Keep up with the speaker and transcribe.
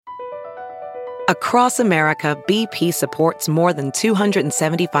Across America, BP supports more than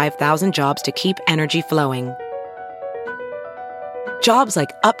 275,000 jobs to keep energy flowing. Jobs like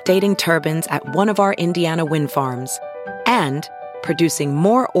updating turbines at one of our Indiana wind farms and producing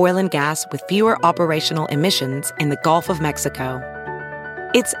more oil and gas with fewer operational emissions in the Gulf of Mexico.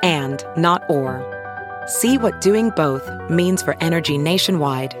 It's and, not or. See what doing both means for energy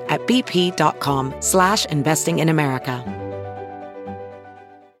nationwide at bp.com/investing in America.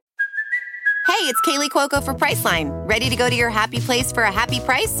 Hey, it's Kaylee Cuoco for Priceline. Ready to go to your happy place for a happy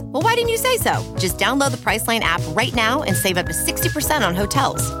price? Well, why didn't you say so? Just download the Priceline app right now and save up to 60% on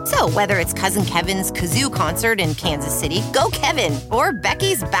hotels. So whether it's Cousin Kevin's Kazoo Concert in Kansas City, go Kevin, or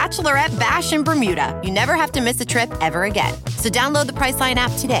Becky's Bachelorette Bash in Bermuda, you never have to miss a trip ever again. So download the Priceline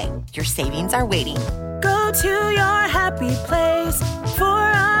app today. Your savings are waiting. Go to your happy place for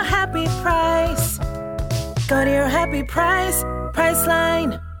a happy price. Go to your happy price,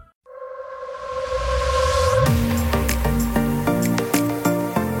 Priceline.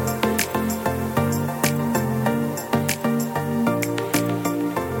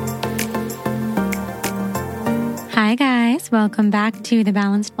 Hi guys, welcome back to the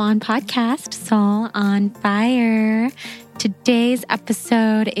Balanced Blonde podcast, Soul on Fire. Today's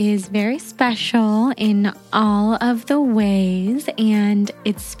episode is very special in all of the ways, and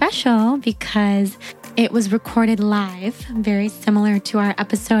it's special because it was recorded live, very similar to our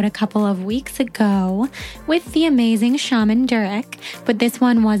episode a couple of weeks ago with the amazing Shaman Durek, but this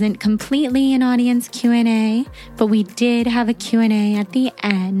one wasn't completely an audience Q&A, but we did have a Q&A at the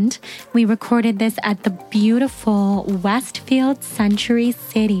end. We recorded this at the beautiful Westfield Century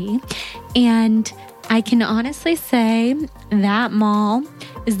City, and I can honestly say that mall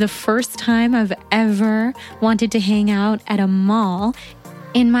is the first time I've ever wanted to hang out at a mall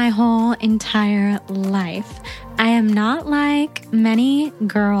in my whole entire life. I am not like many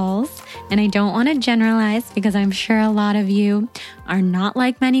girls, and I don't want to generalize because I'm sure a lot of you are not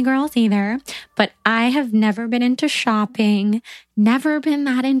like many girls either, but I have never been into shopping, never been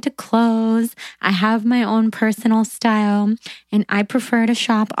that into clothes. I have my own personal style, and I prefer to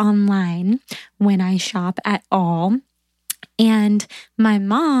shop online when I shop at all. And my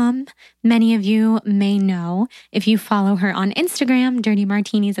mom, many of you may know if you follow her on Instagram, Dirty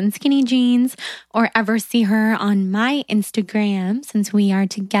Martinis and Skinny Jeans, or ever see her on my Instagram since we are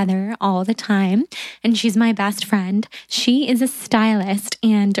together all the time. And she's my best friend. She is a stylist,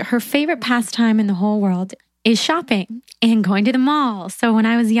 and her favorite pastime in the whole world is shopping and going to the mall. So when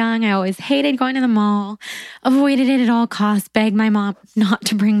I was young, I always hated going to the mall, avoided it at all costs, begged my mom not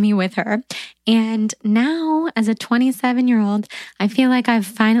to bring me with her. And now, as a 27-year-old, I feel like I've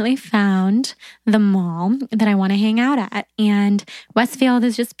finally found the mall that I want to hang out at. And Westfield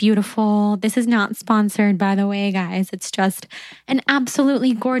is just beautiful. This is not sponsored, by the way, guys. It's just an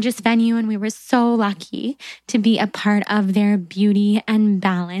absolutely gorgeous venue, and we were so lucky to be a part of their Beauty and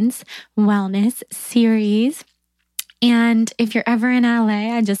Balance Wellness series. And if you're ever in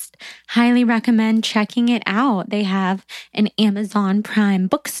LA, I just highly recommend checking it out. They have an Amazon Prime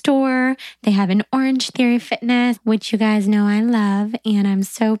bookstore. They have an Orange Theory Fitness, which you guys know I love. And I'm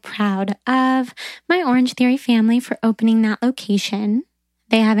so proud of my Orange Theory family for opening that location.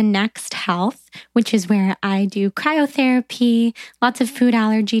 They have a Next Health, which is where I do cryotherapy, lots of food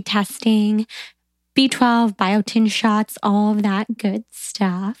allergy testing, B12, biotin shots, all of that good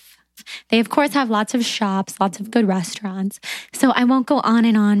stuff. They, of course, have lots of shops, lots of good restaurants. So I won't go on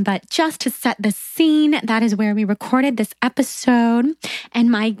and on, but just to set the scene, that is where we recorded this episode. And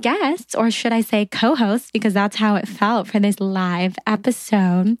my guests, or should I say co-hosts, because that's how it felt for this live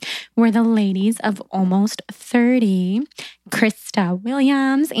episode, were the ladies of Almost 30, Krista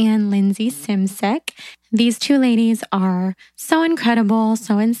Williams and Lindsey Simcik. These two ladies are so incredible,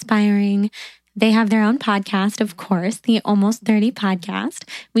 so inspiring. They have their own podcast, of course, the Almost 30 podcast.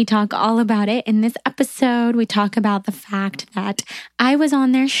 We talk all about it in this episode. We talk about the fact that I was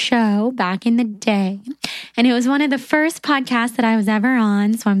on their show back in the day, and it was one of the first podcasts that I was ever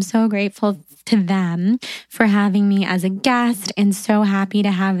on. So I'm so grateful to them for having me as a guest, and so happy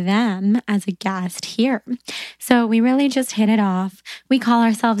to have them as a guest here. So we really just hit it off. We call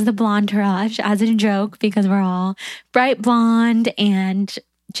ourselves the Blonde Rush as a joke because we're all bright blonde and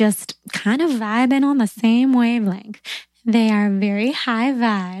just kind of vibing on the same wavelength. They are very high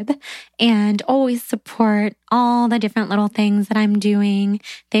vibe and always support all the different little things that I'm doing.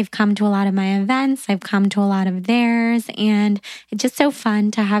 They've come to a lot of my events. I've come to a lot of theirs. And it's just so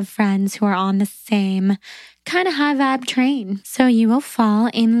fun to have friends who are on the same kind of high vibe train. So you will fall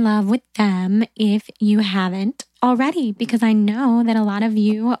in love with them if you haven't already, because I know that a lot of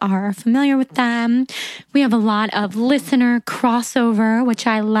you are familiar with them. We have a lot of listener crossover, which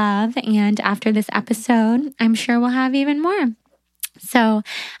I love. And after this episode, I'm sure we'll have even more. So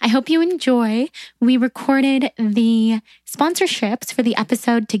I hope you enjoy. We recorded the sponsorships for the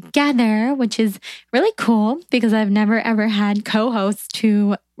episode together, which is really cool because I've never ever had co-hosts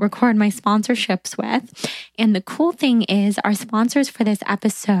to record my sponsorships with. And the cool thing is our sponsors for this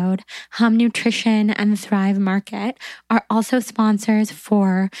episode, Hum Nutrition and the Thrive Market, are also sponsors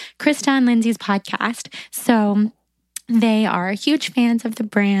for Krista and Lindsey's podcast. So they are huge fans of the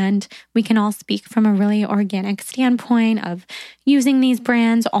brand. We can all speak from a really organic standpoint of using these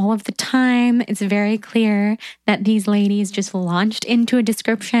brands all of the time. It's very clear that these ladies just launched into a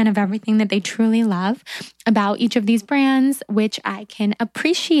description of everything that they truly love about each of these brands, which I can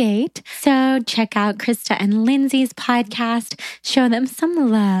appreciate. So check out Krista and Lindsey's podcast, show them some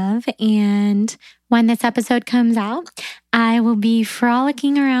love, and when this episode comes out, I will be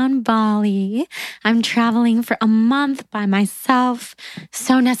frolicking around Bali. I'm traveling for a month by myself.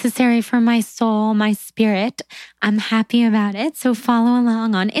 So necessary for my soul, my spirit. I'm happy about it. So follow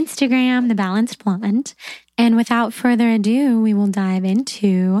along on Instagram, The Balanced Blonde. And without further ado, we will dive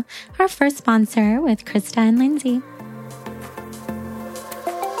into our first sponsor with Krista and Lindsey.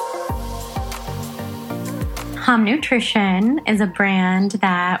 Hum Nutrition is a brand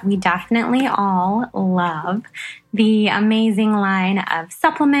that we definitely all love. The amazing line of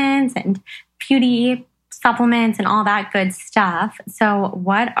supplements and beauty supplements and all that good stuff. So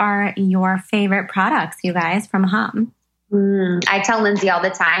what are your favorite products, you guys, from Hum? I tell Lindsey all the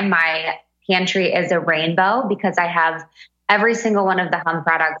time, my pantry is a rainbow because I have every single one of the Hum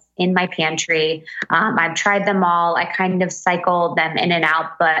products in my pantry. I've tried them all. I kind of cycled them in and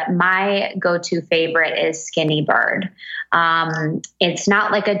out, but my go-to favorite is Skinny Bird. It's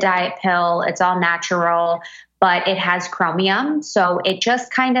not like a diet pill. It's all natural, but it has chromium. So it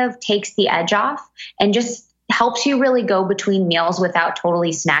just kind of takes the edge off and just helps you really go between meals without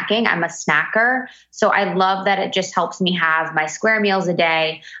totally snacking. I'm a snacker, so I love that it just helps me have my square meals a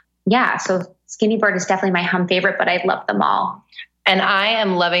day. Yeah, so Skinny Bird is definitely my Hum favorite, but I love them all. And I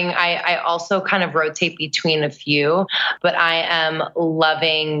am loving, I also kind of rotate between a few, but I am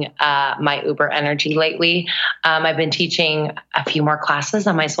loving my Uber Energy lately. I've been teaching a few more classes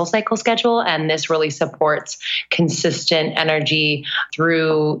on my Soul Cycle schedule, and this really supports consistent energy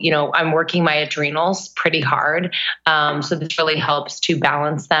through, I'm working my adrenals pretty hard. So this really helps to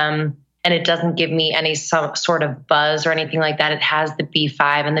balance them. And it doesn't give me any sort of buzz or anything like that. It has the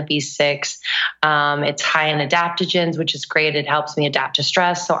B5 and the B6. It's high in adaptogens, which is great. It helps me adapt to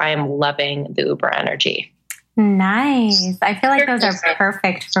stress. So I am loving the Uber Energy. Nice. I feel like those are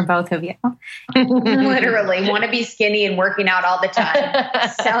perfect for both of you. Literally want to be skinny and working out all the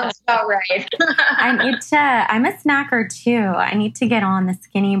time. Sounds about right. I'm a snacker too. I need to get on the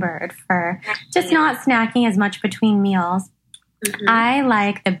Skinny Bird for just not snacking as much between meals. Mm-hmm. I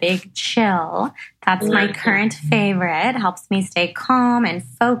like the Big Chill. That's my current favorite. Helps me stay calm and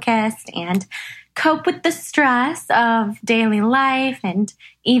focused and cope with the stress of daily life, and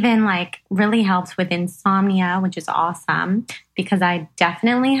even really helps with insomnia, which is awesome because I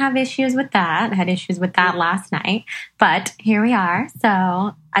definitely have issues with that. I had issues with that last night, but here we are.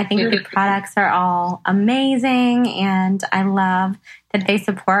 So I think the products are all amazing, and I love that they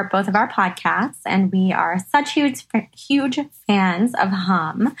support both of our podcasts, and we are such huge fans of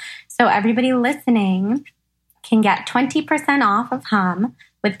Hum. So everybody listening can get 20% off of Hum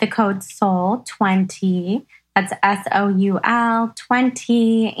with the code SOUL20. That's SOUL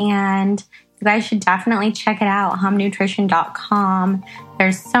 20. And you guys should definitely check it out, humnutrition.com.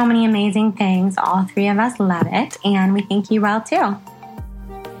 There's so many amazing things. All three of us love it, and we think you will too.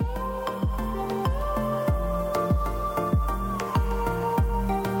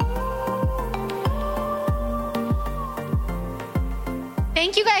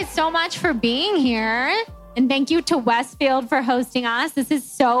 Thank you guys so much for being here. And thank you to Westfield for hosting us. This is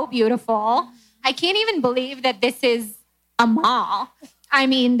so beautiful. I can't even believe that this is a mall. I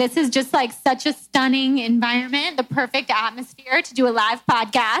mean, this is just such a stunning environment, the perfect atmosphere to do a live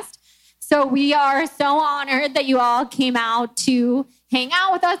podcast. So we are so honored that you all came out to hang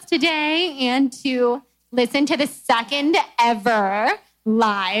out with us today and to listen to the second ever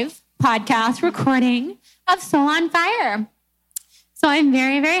live podcast recording of Soul on Fire. So I'm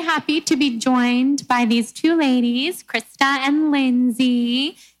very, very happy to be joined by these two ladies, Krista and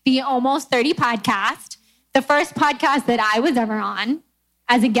Lindsey, the Almost 30 podcast, the first podcast that I was ever on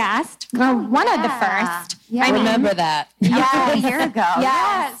as a guest, or one of the first. Yeah. I remember that. Yes. A year ago.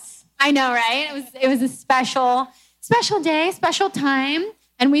 Yes. I know, right? It was a special day, special time.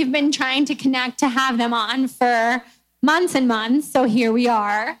 And we've been trying to connect to have them on for months and months. So here we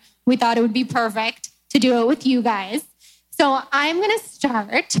are. We thought it would be perfect to do it with you guys. So I'm going to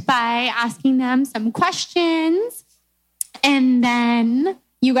start by asking them some questions. And then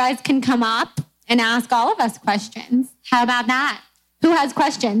you guys can come up and ask all of us questions. How about that? Who has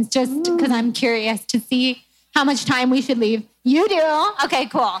questions? Just because I'm curious to see how much time we should leave. You do? Okay,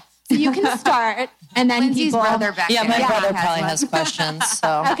 cool. So you can start, and then Lindsey's brother back there. My brother probably has questions.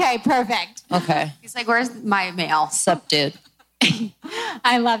 So Okay, perfect. okay, He's like, where's my mail? accepted.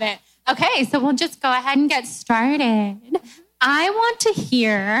 I love it. Okay, so we'll just go ahead and get started. I want to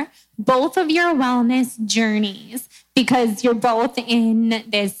hear both of your wellness journeys because you're both in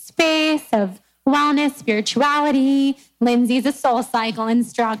this space of wellness, spirituality. Lindsey's a soul cycle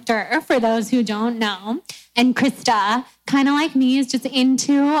instructor, for those who don't know. And Krista, kind of like me, is just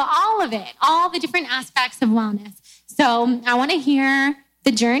into all of it, all the different aspects of wellness. So I want to hear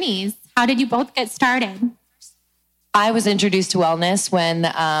the journeys. How did you both get started? I was introduced to wellness when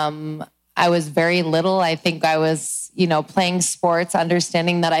I was very little. I think I was, playing sports,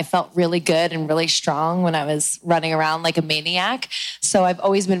 understanding that I felt really good and really strong when I was running around like a maniac. So I've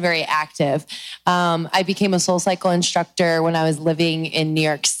always been very active. I became a soul cycle instructor when I was living in New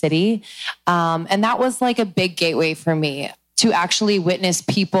York City. And that was like a big gateway for me to actually witness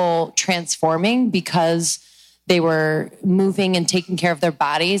people transforming because they were moving and taking care of their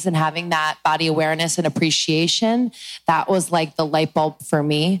bodies and having that body awareness and appreciation. That was like the light bulb for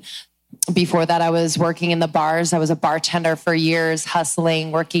me. Before that, I was working in the bars. I was a bartender for years,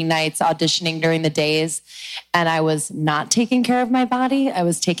 hustling, working nights, auditioning during the days. And I was not taking care of my body. I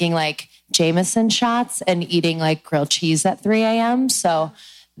was taking like Jameson shots and eating like grilled cheese at 3 a.m. So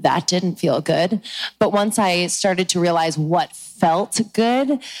that didn't feel good. But once I started to realize what felt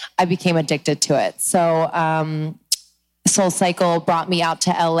good, I became addicted to it. So Soul Cycle brought me out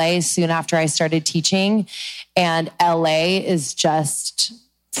to LA soon after I started teaching. And LA is just,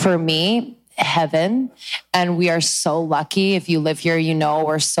 for me, heaven. And we are so lucky. If you live here,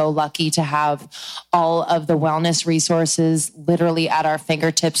 we're so lucky to have all of the wellness resources literally at our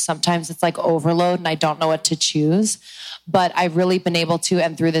fingertips. Sometimes it's like overload and I don't know what to choose. But I've really been able to,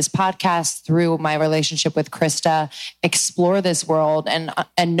 and through this podcast, through my relationship with Krista, explore this world and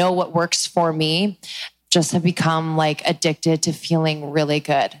know what works for me. Just have become like addicted to feeling really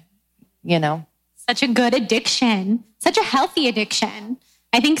good, Such a good addiction, such a healthy addiction.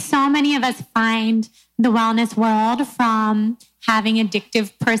 I think so many of us find the wellness world from having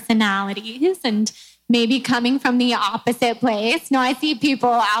addictive personalities and maybe coming from the opposite place. No, I see people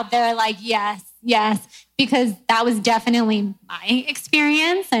out there like, yes, because that was definitely my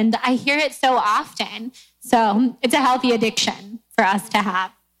experience. And I hear it so often. So it's a healthy addiction for us to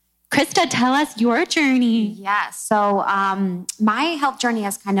have. Krista, tell us your journey. Yeah. So my health journey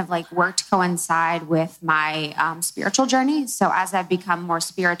has kind of like worked to coincide with my spiritual journey. So as I've become more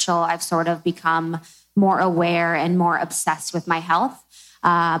spiritual, I've sort of become more aware and more obsessed with my health.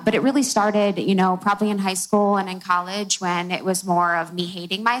 But it really started, probably in high school and in college when it was more of me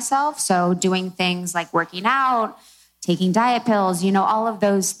hating myself. So doing things like working out, taking diet pills, all of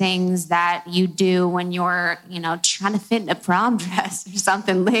those things that you do when you're, trying to fit in a prom dress or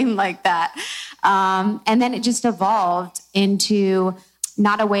something lame like that. And then it just evolved into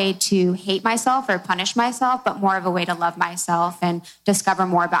not a way to hate myself or punish myself, but more of a way to love myself and discover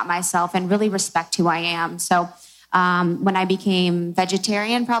more about myself and really respect who I am. So when I became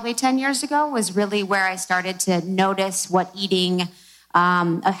vegetarian probably 10 years ago was really where I started to notice what eating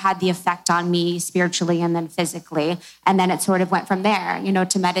had the effect on me spiritually and then physically. And then it sort of went from there,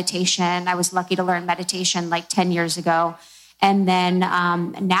 to meditation. I was lucky to learn meditation like 10 years ago. And then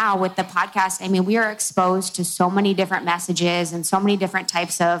now with the podcast, we are exposed to so many different messages and so many different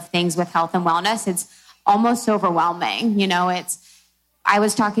types of things with health and wellness. It's almost overwhelming. I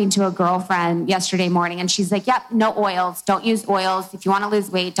was talking to a girlfriend yesterday morning and she's like, yep, no oils. Don't use oils. If you want to lose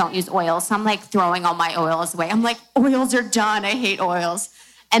weight, don't use oils. So I'm like throwing all my oils away. I'm like, oils are done. I hate oils.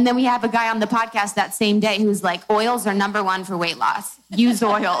 And then we have a guy on the podcast that same day who's like, oils are number one for weight loss. Use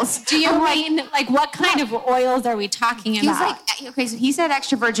oils. Do you mean, like, what kind of oils are we talking about? He was like, okay, so he said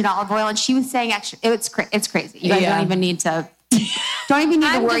extra virgin olive oil and she was saying extra, it's crazy. You guys don't even need to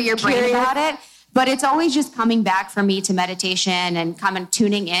worry your brain about it. But it's always just coming back for me to meditation and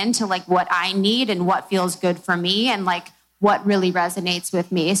tuning in to like what I need and what feels good for me and like what really resonates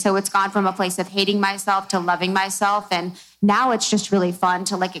with me. So it's gone from a place of hating myself to loving myself. And now it's just really fun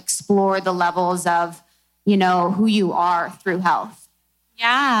to like explore the levels of, who you are through health.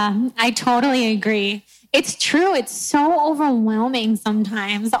 Yeah, I totally agree. It's true. It's so overwhelming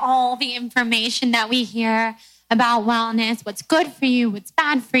sometimes, all the information that we hear about wellness, what's good for you, what's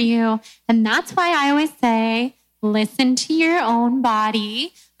bad for you. And that's why I always say, listen to your own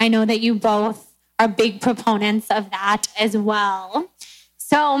body. I know that you both are big proponents of that as well.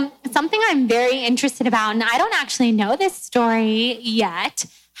 So something I'm very interested about, and I don't actually know this story yet.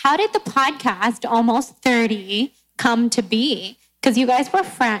 How did the podcast Almost 30 come to be? Because you guys were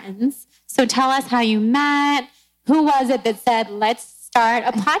friends. So tell us how you met. Who was it that said, let's start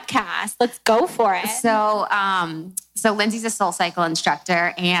a podcast? Let's go for it. So Lindsey's a SoulCycle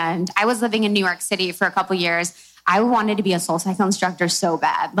instructor, and I was living in New York City for a couple years. I wanted to be a SoulCycle instructor so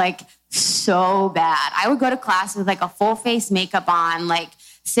bad, like so bad. I would go to class with like a full face makeup on, like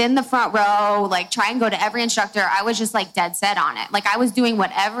sit in the front row, like try and go to every instructor. I was just like dead set on it. Like I was doing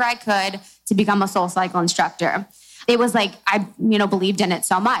whatever I could to become a SoulCycle instructor. It was like, I, believed in it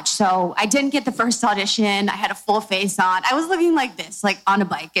so much. So I didn't get the first audition. I had a full face on. I was living like this, like on a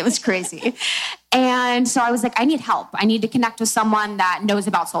bike. It was crazy. And so I was like, I need help. I need to connect with someone that knows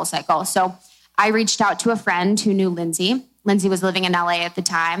about SoulCycle. So I reached out to a friend who knew Lindsey. Lindsey was living in LA at the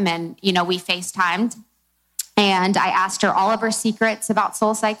time. And, we FaceTimed. And I asked her all of her secrets about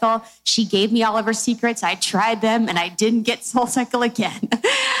SoulCycle. She gave me all of her secrets. I tried them and I didn't get SoulCycle again.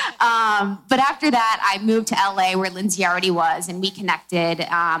 But after that, I moved to LA where Lindsey already was, and we connected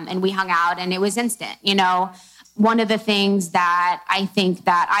and we hung out, and it was instant. One of the things that I think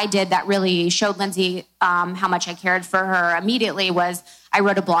that I did that really showed Lindsey how much I cared for her immediately was I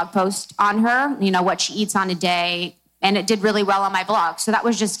wrote a blog post on her, what she eats on a day, and it did really well on my blog. So that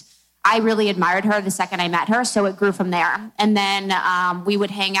was just, I really admired her the second I met her, so it grew from there. And then we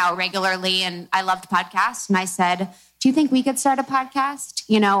would hang out regularly, and I loved podcasts, and I said, do you think we could start a podcast?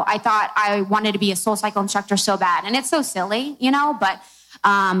 I thought I wanted to be a SoulCycle instructor so bad, and it's so silly, but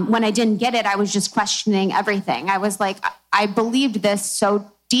when I didn't get it, I was just questioning everything. I was like, I believed this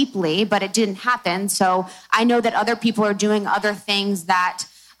so deeply, but it didn't happen. So I know that other people are doing other things that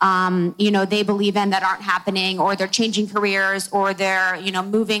they believe in that aren't happening, or they're changing careers, or they're,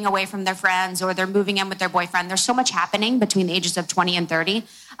 moving away from their friends, or they're moving in with their boyfriend. There's so much happening between the ages of 20 and 30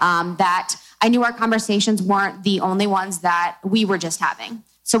 that I knew our conversations weren't the only ones that we were just having.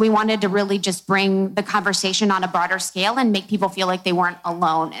 So we wanted to really just bring the conversation on a broader scale and make people feel like they weren't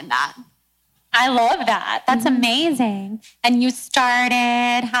alone in that. I love that. That's amazing. And you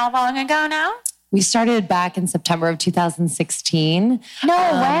started how long ago now? We started back in September of 2016. No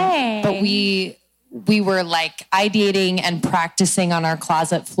way. But we were like ideating and practicing on our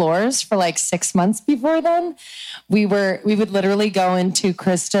closet floors for like 6 months before then. We would literally go into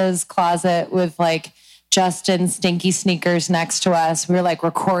Krista's closet with like Justin's stinky sneakers next to us. We were like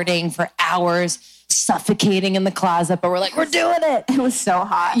recording for hours, suffocating in the closet, but we're like, we're doing it. It was so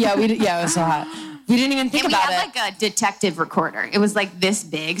hot. Yeah, it was so hot. We didn't even think about it. We had like a detective recorder. It was like this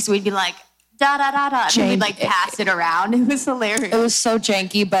big. So we'd be like, da, da, da, da. And we'd like pass it around. It was hilarious. It was so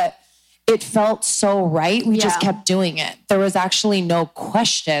janky, but it felt so right. We just kept doing it. There was actually no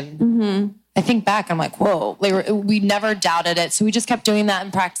question. Mm-hmm. I think back, I'm like, whoa, we never doubted it. So we just kept doing that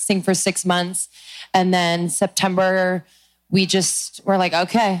and practicing for 6 months. And then September, we're like,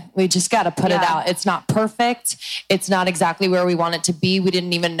 okay, we just got to put it out. It's not perfect. It's not exactly where we want it to be. We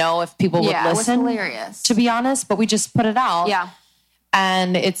didn't even know if people would listen. It was hilarious. To be honest, but we just put it out. Yeah.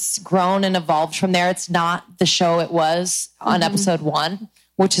 And it's grown and evolved from there. It's not the show it was on episode 1,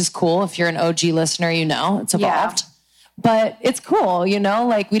 which is cool. If you're an OG listener, it's evolved. But it's cool,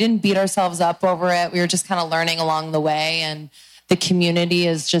 like we didn't beat ourselves up over it. We were just kind of learning along the way. And the community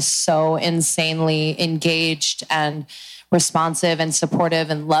is just so insanely engaged and responsive and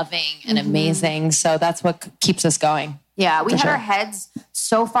supportive and loving and amazing. So that's what keeps us going. Yeah, we had our heads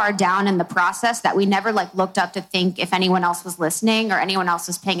so far down in the process that we never looked up to think if anyone else was listening or anyone else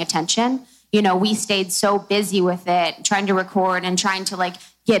was paying attention. We stayed so busy with it, trying to record and trying to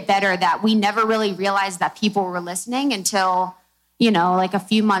get better that we never really realized that people were listening until, a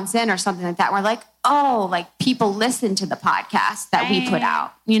few months in or something like that. We're like, oh, people listen to the podcast that we put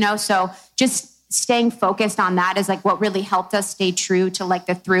out, so just staying focused on that is what really helped us stay true to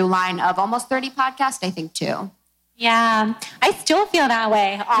the through line of Almost 30 podcast, I think too. Yeah, I still feel that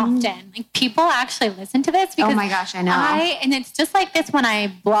way often. People actually listen to this because oh my gosh, I know. And it's just like this when I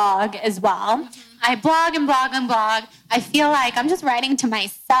blog as well. I blog and blog and blog. I feel like I'm just writing to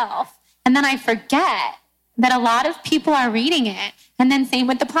myself, and then I forget that a lot of people are reading it. And then same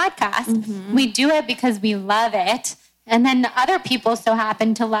with the podcast. We do it because we love it, and then other people so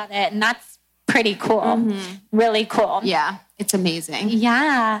happen to love it, and that's pretty cool. Really cool. Yeah. It's amazing.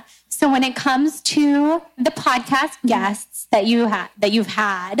 Yeah. So when it comes to the podcast guests that you've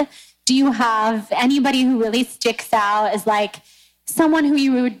had, do you have anybody who really sticks out as like someone who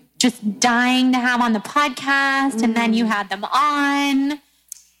you were just dying to have on the podcast and then you had them on?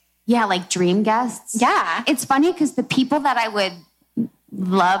 Yeah, like dream guests. Yeah. It's funny because the people that I would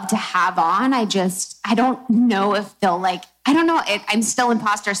love to have on, I don't know if they'll like, I don't know. I'm still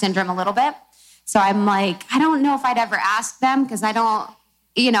imposter syndrome a little bit. So I'm like, I don't know if I'd ever ask them because I don't,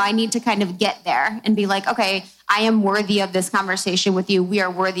 I need to kind of get there and be like, okay, I am worthy of this conversation with you. We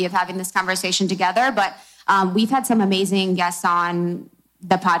are worthy of having this conversation together. But we've had some amazing guests on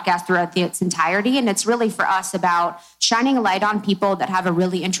the podcast throughout its entirety. And it's really for us about shining a light on people that have a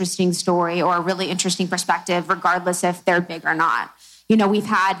really interesting story or a really interesting perspective, regardless if they're big or not. We've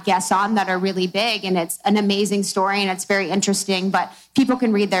had guests on that are really big and it's an amazing story and it's very interesting, but people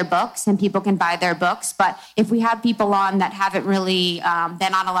can read their books and people can buy their books. But if we have people on that haven't really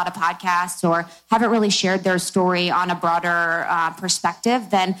been on a lot of podcasts or haven't really shared their story on a broader perspective,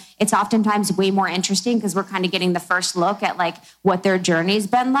 then it's oftentimes way more interesting because we're kind of getting the first look at like what their journey's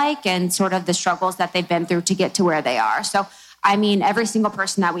been like and sort of the struggles that they've been through to get to where they are. So I mean, every single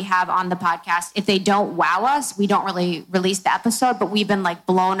person that we have on the podcast, if they don't wow us, we don't really release the episode, but we've been like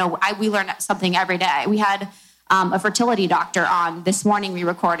blown away. We learn something every day. We had a fertility doctor on this morning we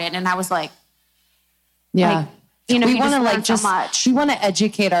recorded, and I was like, yeah. We want to like so much. We want to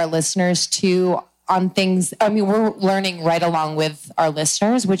educate our listeners too on things. I mean, we're learning right along with our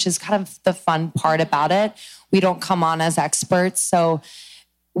listeners, which is kind of the fun part about it. We don't come on as experts. So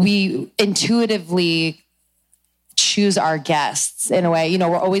we intuitively choose our guests in a way,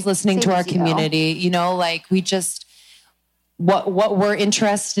 we're always listening to our community, like we just, what we're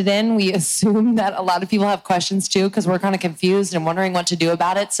interested in, we assume that a lot of people have questions too, because we're kind of confused and wondering what to do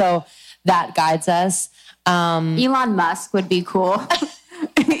about it. So that guides us. Elon Musk would be cool.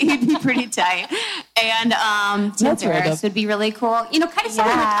 He'd be pretty tight. And Tim Ferriss would be really cool. Kind of something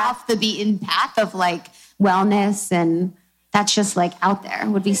like off the beaten path of like wellness, and that's just like out there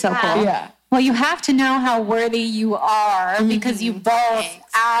would be so cool. Yeah. Well, you have to know how worthy you are because you both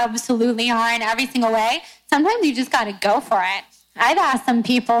absolutely are in every single way. Sometimes you just got to go for it. I've asked some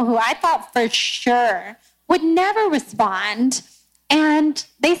people who I thought for sure would never respond, and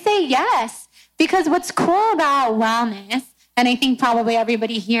they say yes. Because what's cool about wellness, and I think probably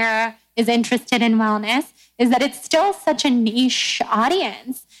everybody here is interested in wellness, is that it's still such a niche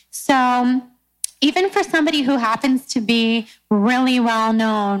audience. So even for somebody who happens to be really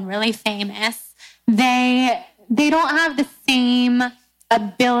well-known, really famous, they don't have the same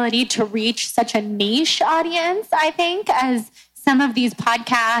ability to reach such a niche audience, I think, as some of these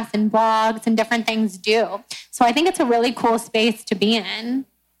podcasts and blogs and different things do. So I think it's a really cool space to be in.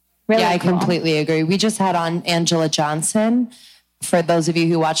 Really I cool. completely agree. We just had on Angela Johnson. For those of you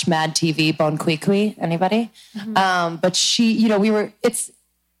who watch Mad TV, Bon Qui, anybody? But she,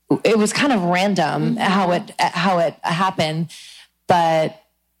 it was kind of random how it happened, but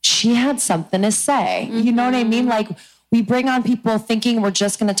she had something to say. You know what I mean? Like we bring on people thinking we're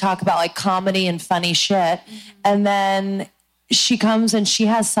just going to talk about like comedy and funny shit. And then she comes and she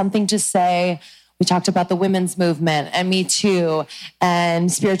has something to say. We talked about the women's movement and Me Too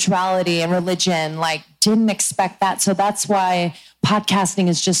and spirituality and religion, like didn't expect that. So that's why podcasting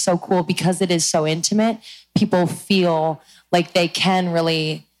is just so cool because it is so intimate. People feel like they can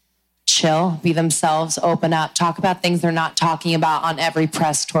really chill, be themselves, open up, talk about things they're not talking about on every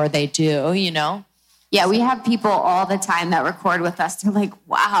press tour they do, Yeah, we have people all the time that record with us. They're like,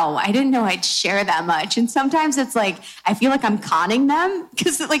 wow, I didn't know I'd share that much. And sometimes it's like, I feel like I'm conning them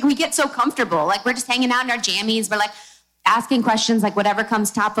because like we get so comfortable. Like we're just hanging out in our jammies. We're like asking questions, like whatever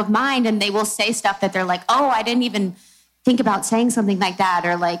comes top of mind. And they will say stuff that they're like, oh, I didn't even think about saying something like that.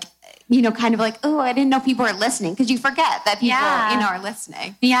 Or like, kind of like, oh, I didn't know people are listening. Because you forget that people, are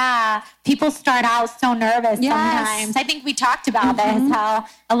listening. Yeah. People start out so nervous sometimes. I think we talked about this, how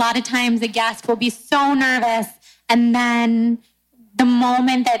a lot of times a guest will be so nervous. And then the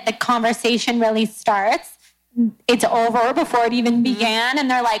moment that the conversation really starts, it's over before it even began.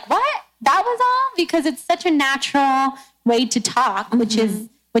 And they're like, what? That was all? Because it's such a natural way to talk, which is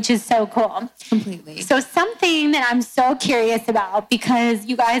so cool. Completely. So something that I'm so curious about, because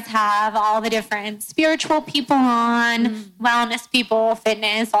you guys have all the different spiritual people on, wellness people,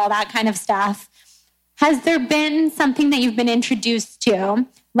 fitness, all that kind of stuff. Has there been something that you've been introduced to,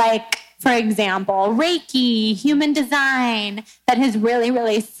 like, for example, Reiki, human design, that has really,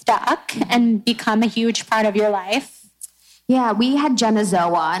 really stuck and become a huge part of your life? Yeah, we had Jenna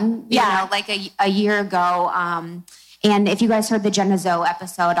Zoe on, like a year ago. And if you guys heard the Jenna Zoe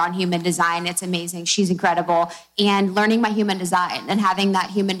episode on human design, it's amazing. She's incredible. And learning my human design and having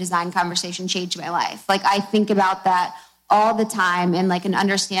that human design conversation changed my life. Like, I think about that all the time, and like an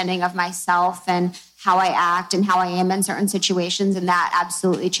understanding of myself and how I act and how I am in certain situations. And that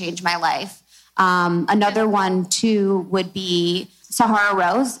absolutely changed my life. Another one too would be Sahara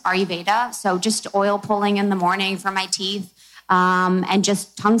Rose, Ayurveda. So just oil pulling in the morning for my teeth. And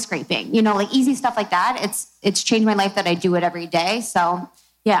just tongue scraping, like easy stuff like that. It's changed my life that I do it every day. So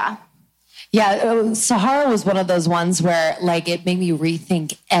yeah. Yeah. Sahara was one of those ones where like it made me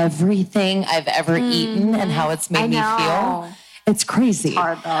rethink everything I've ever eaten and how it's made me feel. It's crazy. It's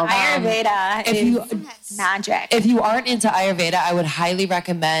hard though. Ayurveda is magic. If you aren't into Ayurveda, I would highly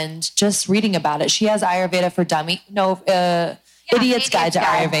recommend just reading about it. She has Ayurveda for Dummy. Idiot's Guide to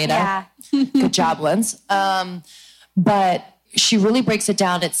Ayurveda. Yeah. Good job, Linz. But she really breaks it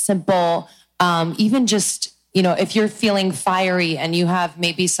down. It's simple. Even just, if you're feeling fiery and you have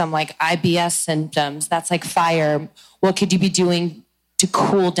maybe some like IBS symptoms, that's like fire. What could you be doing to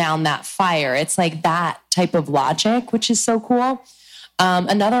cool down that fire? It's like that type of logic, which is so cool.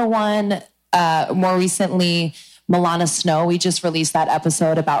 Another one, more recently, Milana Snow. We just released that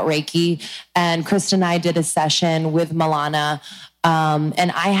episode about Reiki, and Krista and I did a session with Milana.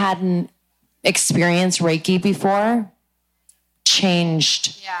 And I hadn't experienced Reiki before.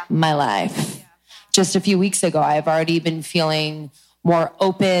 Changed my life. Yeah. Just a few weeks ago, I've already been feeling more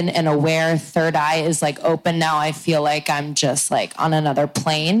open and aware. Third eye is like open now. I feel like I'm just like on another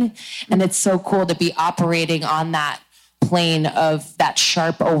plane. And it's so cool to be operating on that plane of that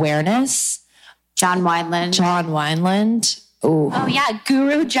sharp awareness. John Wineland. Ooh. Oh yeah,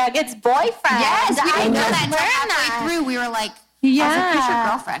 Guru Jagat's boyfriend. Yes, I know that. Halfway through, we were like, I was like, who's your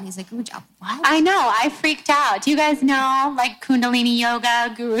girlfriend? He's like, Guru Jagat. What? I know. I freaked out. Do you guys know, like, Kundalini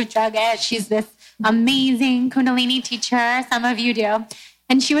Yoga, Guru Jagat? She's this amazing Kundalini teacher. Some of you do.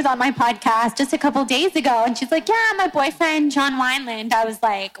 And she was on my podcast just a couple days ago. And she's like, yeah, my boyfriend, John Wineland. I was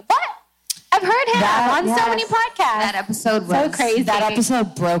like, what? I've heard him on so many podcasts. That episode was so crazy. That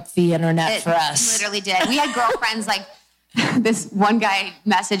episode broke the internet for us. Literally did. We had girlfriends like... This one guy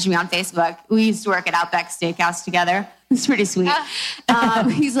messaged me on Facebook. We used to work at Outback Steakhouse together. It's pretty sweet.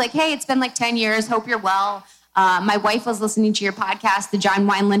 He's like, hey, it's been like 10 years. Hope you're well. My wife was listening to your podcast, the John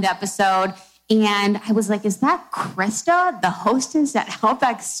Wineland episode. And I was like, is that Krista, the hostess at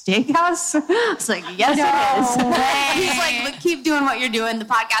Outback Steakhouse? I was like, yes, it is. He's like, look, keep doing what you're doing. The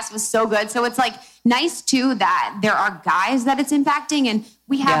podcast was so good. So it's like nice, too, that there are guys that it's impacting. And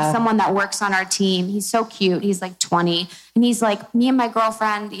we have someone that works on our team. He's so cute. He's like 20. And he's like, me and my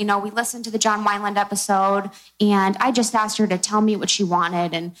girlfriend, we listened to the John Wineland episode. And I just asked her to tell me what she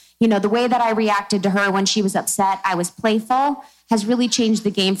wanted. And, the way that I reacted to her when she was upset, I was playful, has really changed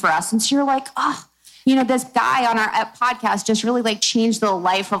the game for us. And so you're like, this guy on our podcast just really like changed the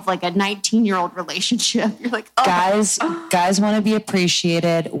life of like a 19-year-old relationship. You're like, guys want to be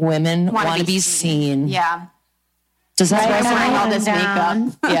appreciated. Women want to be seen. Yeah. Does that wearing all this makeup?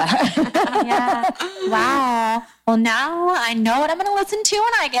 Yeah. Yeah. Wow. Well, now I know what I'm going to listen to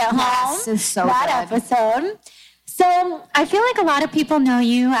when I get home. Yes, it's so that good. episode. So I feel like a lot of people know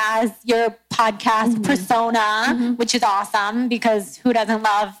you as your podcast persona, which is awesome because who doesn't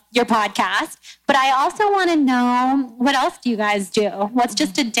love your podcast? But I also want to know, what else do you guys do? What's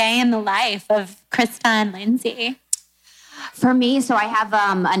just a day in the life of Krista and Lindsey? For me, so I have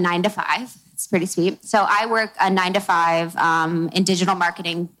a 9 to 5. It's pretty sweet. So I work a 9 to 5 in digital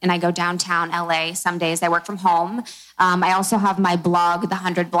marketing, and I go downtown LA. Some days I work from home. I also have my blog, The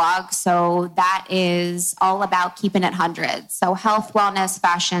 100 Blog. So that is all about keeping it 100. So health, wellness,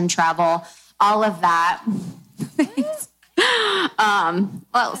 fashion, travel, all of that.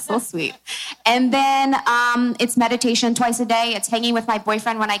 Well, so sweet. And then it's meditation twice a day. It's hanging with my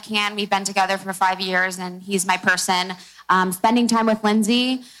boyfriend when I can. We've been together for 5 years, and he's my person. Spending time with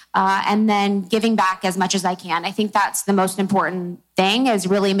Lindsey. And then giving back as much as I can. I think that's the most important thing, is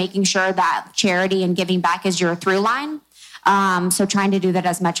really making sure that charity and giving back is your through line. So trying to do that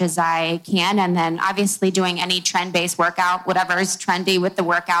as much as I can. And then obviously doing any trend-based workout, whatever is trendy with the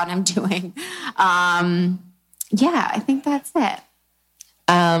workout I'm doing. I think that's it.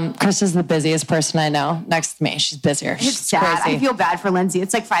 Krista's the busiest person I know. Next to me, she's busier. It's sad. Crazy. I feel bad for Lindsey.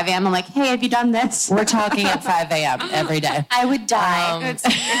 It's like 5 a.m. I'm like, hey, have you done this? We're talking at 5 a.m. every day. I would die. It's so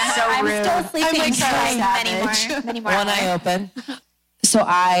rude. I'm still sleeping many more One eye open. So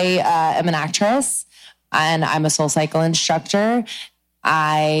I am an actress, and I'm a SoulCycle instructor.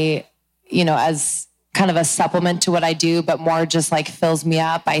 I, as kind of a supplement to what I do, but more just like fills me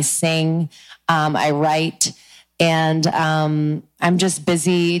up. I sing, I write. And I'm just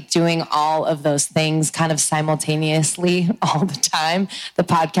busy doing all of those things kind of simultaneously all the time. The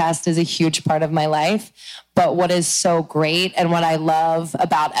podcast is a huge part of my life. But what is so great and what I love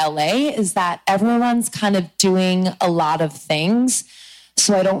about LA is that everyone's kind of doing a lot of things.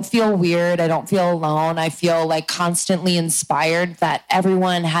 So I don't feel weird. I don't feel alone. I feel like constantly inspired that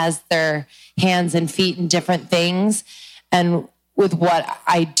everyone has their hands and feet in different things. And with what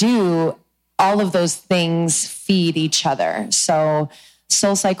I do, all of those things feed each other. So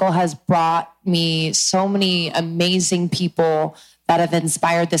SoulCycle has brought me so many amazing people that have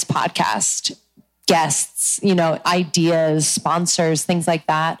inspired this podcast, guests, ideas, sponsors, things like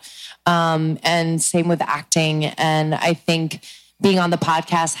that. And same with acting. And I think being on the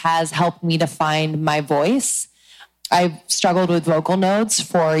podcast has helped me to find my voice. I've struggled with vocal nodes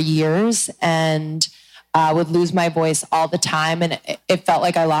for years and would lose my voice all the time. And it felt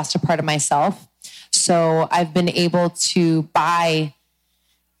like I lost a part of myself. So I've been able to, by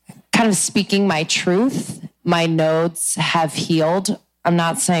kind of speaking my truth, my nodes have healed. I'm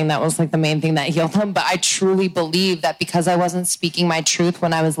not saying that was like the main thing that healed them, but I truly believe that because I wasn't speaking my truth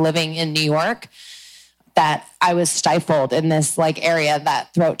when I was living in New York, that I was stifled in this like area,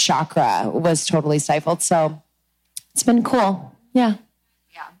 that throat chakra was totally stifled. So it's been cool. Yeah.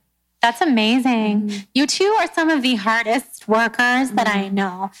 That's amazing. You two are some of the hardest workers that I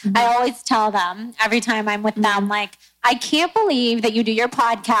know. I always tell them every time I'm with them, like, I can't believe that you do your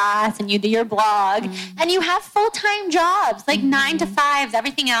podcast and you do your blog and you have full-time jobs, like 9 to 5s,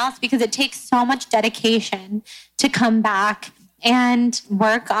 everything else, because it takes so much dedication to come back and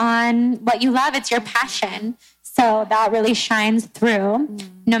work on what you love. It's your passion. So that really shines through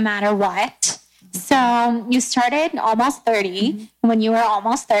no matter what. So you started almost 30 when you were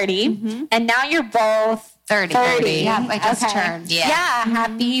almost 30, and now you're both 30. Yeah, I just turned. Yeah,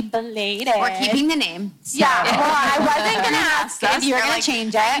 happy belated. We're keeping the name. So. Yeah, well, I wasn't going to ask if you were going to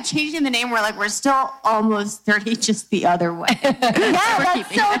change it. I'm changing the name. We're still almost 30, just the other way. Yeah, that's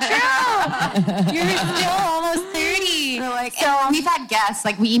so true. You're still almost 30. We're like, so we've had guests,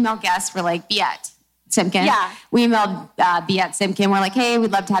 like we email guests, we're like, Biet Simcik. Yeah. We emailed Biet Simcik. We're like, hey,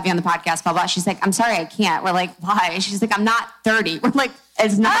 we'd love to have you on the podcast, blah, blah. She's like, I'm sorry, I can't. We're like, why? She's like, I'm not 30. We're like,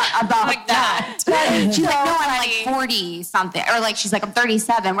 it's not about like that. She's so like, no, I'm like 40 something. Or like, she's like, I'm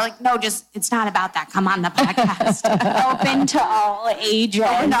 37. We're like, no, it's not about that. Come on the podcast. Open to all ages.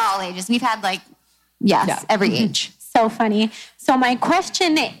 Open to all ages. We've had like, every age. So funny. So my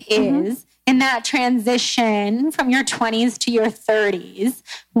question is, in that transition from your 20s to your 30s,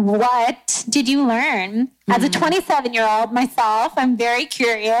 what did you learn? As a 27-year-old myself, I'm very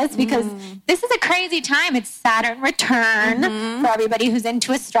curious because this is a crazy time. It's Saturn return for everybody who's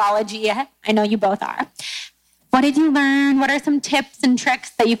into astrology. I know you both are. What did you learn? What are some tips and tricks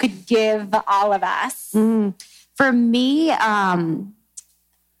that you could give all of us? For me, I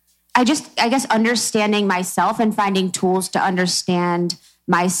guess understanding myself and finding tools to understand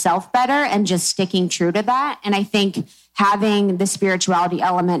myself better and just sticking true to that. And I think having the spirituality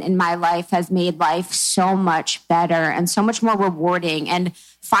element in my life has made life so much better and so much more rewarding, and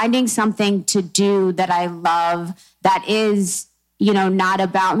finding something to do that I love that is, not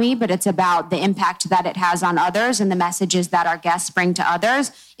about me, but it's about the impact that it has on others and the messages that our guests bring to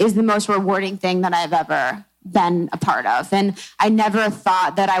others is the most rewarding thing that I've ever been a part of. And I never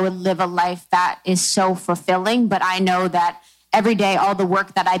thought that I would live a life that is so fulfilling, but I know that every day, all the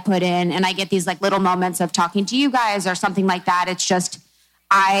work that I put in, and I get these like little moments of talking to you guys or something like that. It's just,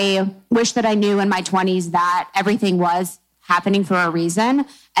 I wish that I knew in my 20s that everything was happening for a reason,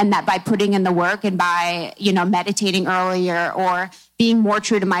 and that by putting in the work and by, meditating earlier or being more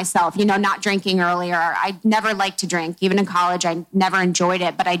true to myself, not drinking earlier. I never liked to drink. Even in college, I never enjoyed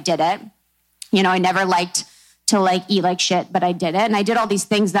it, but I did it. I never liked to eat like shit, but I did it. And I did all these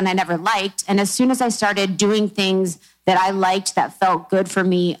things that I never liked. And as soon as I started doing things that I liked, that felt good for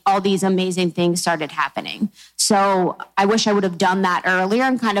me, all these amazing things started happening. So I wish I would have done that earlier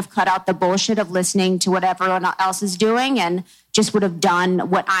and kind of cut out the bullshit of listening to what everyone else is doing and just would have done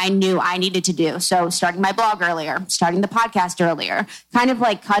what I knew I needed to do. So starting my blog earlier, starting the podcast earlier, kind of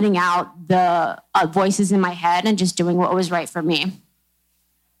like cutting out the voices in my head and just doing what was right for me.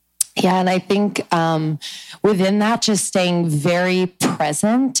 Yeah, and I think within that, just staying very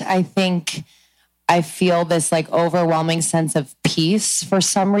present, I feel this like overwhelming sense of peace for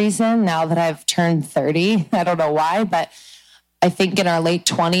some reason now that I've turned 30. I don't know why, but I think in our late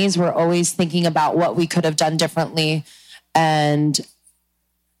 20s, we're always thinking about what we could have done differently and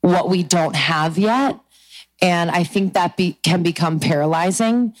what we don't have yet. And I think that can become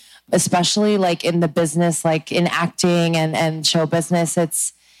paralyzing, especially like in the business, like in acting and show business.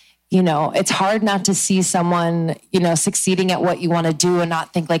 you know, it's hard not to see someone, you know, succeeding at what you want to do and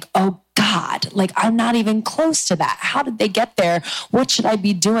not think like, oh God, like I'm not even close to that. How did they get there? What should I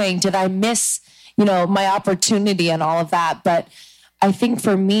be doing? Did I miss, you know, my opportunity and all of that? But I think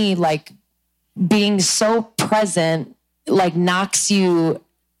for me, like being so present, like knocks you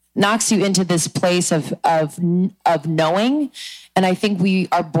into this place of knowing. And I think we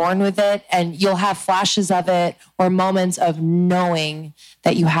are born with it, and you'll have flashes of it or moments of knowing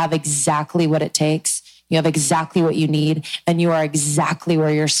that you have exactly what it takes. You have exactly what you need, and you are exactly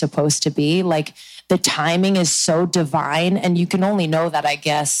where you're supposed to be. Like the timing is so divine, and you can only know that, I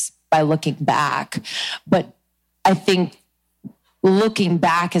guess, by looking back. But I think looking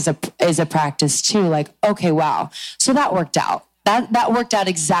back is a practice too. Like, okay, wow. So that worked out. That worked out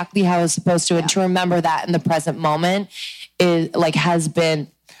exactly how it was supposed to. And to remember that in the present moment is like, has been,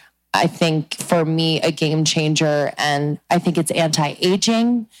 I think for me, a game changer. And I think it's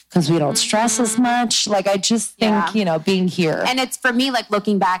anti-aging because we don't stress as much. Like, I just think, you know, being here. And it's for me, like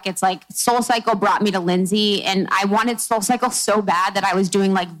looking back, it's like SoulCycle brought me to Lindsey, and I wanted SoulCycle so bad that I was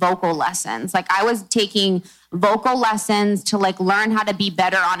doing like vocal lessons. Like I was taking vocal lessons to like learn how to be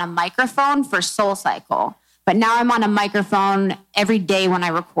better on a microphone for SoulCycle. But now I'm on a microphone every day when I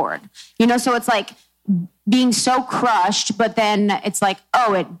record, you know? So it's like being so crushed, but then it's like,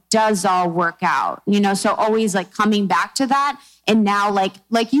 oh, it does all work out, you know? So always like coming back to that. And now,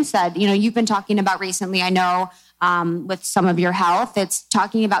 like you said, you know, you've been talking about recently, I know, with some of your health, it's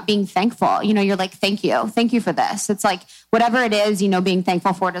talking about being thankful. You know, you're like, thank you for this. It's like, whatever it is, you know, being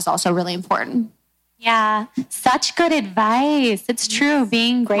thankful for it is also really important. Yeah, such good advice. It's true.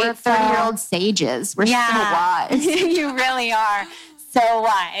 Being grateful. We're 30-year-old sages. We're so wise. You really are so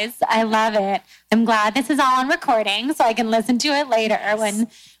wise. I love it. I'm glad this is all on recording so I can listen to it later when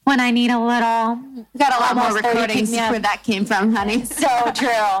I need a little. We got a lot more recordings where that came from, honey. So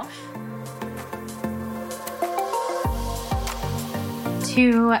true.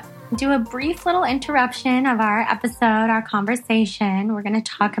 To do a brief little interruption of our episode, our conversation, we're going to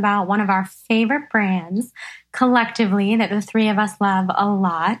talk about one of our favorite brands collectively that the three of us love a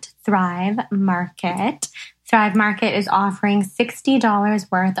lot, Thrive Market. Thrive Market is offering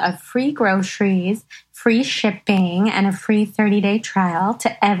 $60 worth of free groceries, free shipping, and a free 30-day trial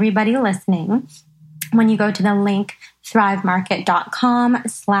to everybody listening when you go to the link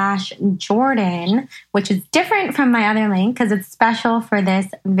thrivemarket.com/Jordan, which is different from my other link because it's special for this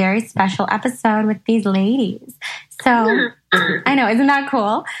very special episode with these ladies. So I know, isn't that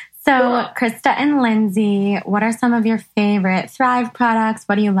cool? So Krista and Lindsey, what are some of your favorite Thrive products?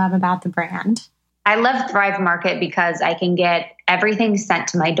 What do you love about the brand? I love Thrive Market because I can get everything sent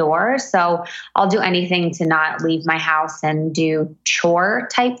to my door. So I'll do anything to not leave my house and do chore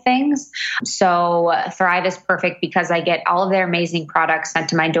type things. So Thrive is perfect because I get all of their amazing products sent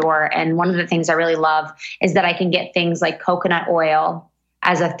to my door. And one of the things I really love is that I can get things like coconut oil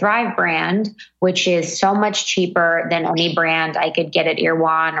as a Thrive brand, which is so much cheaper than any brand I could get at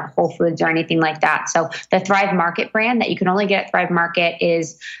Irwan or Whole Foods or anything like that. So the Thrive Market brand that you can only get at Thrive Market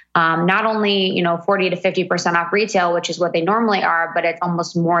is not only, 40 to 50% off retail, which is what they normally are, but it's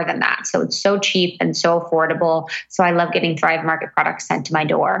almost more than that. So it's so cheap and so affordable. So I love getting Thrive Market products sent to my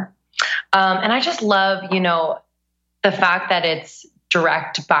door. And I just love, the fact that it's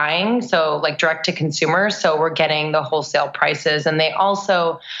direct buying. So like direct to consumer. So we're getting the wholesale prices, and they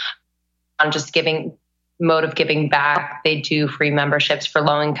also just mode of giving back. They do free memberships for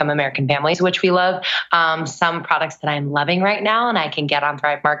low-income American families, which we love. Some products that I'm loving right now and I can get on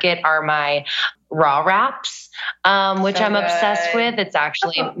Thrive Market are my raw wraps, which I'm obsessed with. It's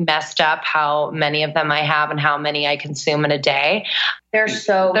actually messed up how many of them I have and how many I consume in a day. They're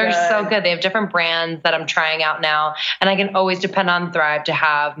so good. They have different brands that I'm trying out now, and I can always depend on Thrive to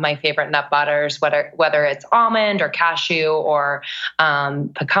have my favorite nut butters, whether it's almond or cashew or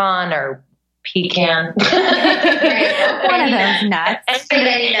pecan or pecan. One of those nuts.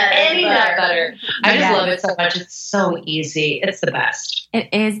 Any nut butter. I just love it so much. It's so easy. It's the best.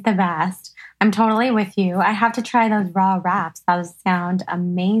 It is the best. I'm totally with you. I have to try those raw wraps. Those sound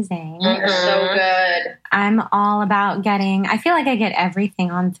amazing. They're so good. I'm all about I feel like I get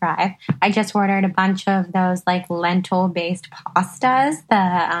everything on Thrive. I just ordered a bunch of those like lentil-based pastas.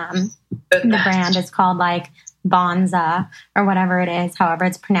 The brand is called like Bonza or whatever it is, however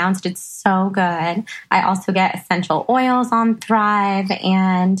it's pronounced. It's so good. I also get essential oils on Thrive,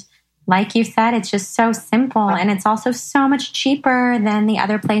 and like you said, it's just so simple, and it's also so much cheaper than the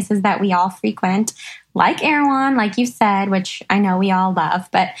other places that we all frequent, like Erewhon, like you said, which I know we all love,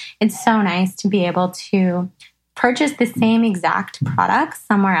 but it's so nice to be able to purchase the same exact products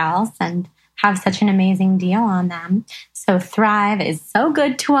somewhere else and have such an amazing deal on them. So Thrive is so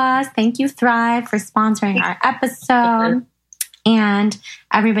good to us. Thank you, Thrive, for sponsoring our episode. And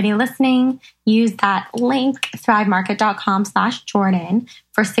everybody listening, use that link, thrivemarket.com/Jordan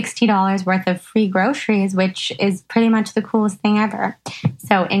for $60 worth of free groceries, which is pretty much the coolest thing ever.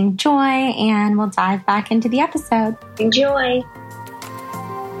 So enjoy, and we'll dive back into the episode. Enjoy.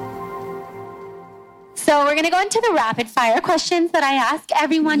 So we're going to go into the rapid fire questions that I ask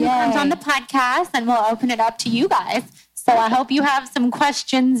everyone who comes on the podcast, and we'll open it up to you guys. So I hope you have some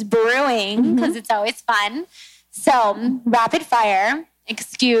questions brewing because it's always fun. So rapid fire,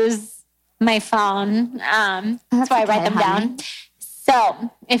 excuse my phone. That's why I write them down.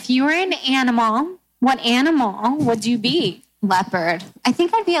 So if you were an animal, what animal would you be? Leopard. I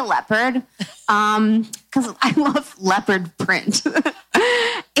think I'd be a leopard because I love leopard print.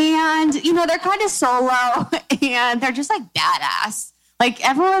 And, you know, they're kind of solo and they're just like badass. Like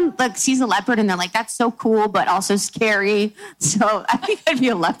everyone like sees a leopard and they're like, that's so cool, but also scary. So I think I'd be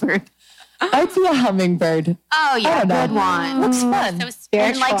a leopard. I'd be a hummingbird. Oh, yeah, good one. Looks fun. So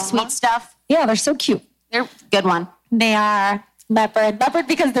spiritual. And like sweet stuff. Yeah, they're so cute. They're good one. They are leopard. Leopard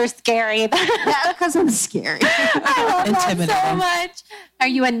because they're scary. Yeah, because I'm scary. I love that so much. Are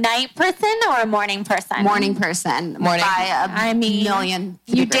you a night person or a morning person? Morning person. Morning. By a million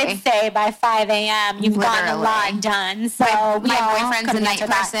You degree. did say by 5 a.m. you've gotten a Literally. lot done. So my we all boyfriend's a couldn't night answer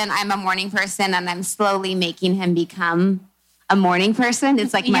that. person. I'm a morning person, and I'm slowly making him become a morning person.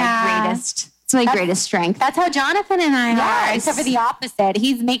 It's like my greatest. It's my greatest strength. That's how Jonathan and I are, Yes. except for the opposite.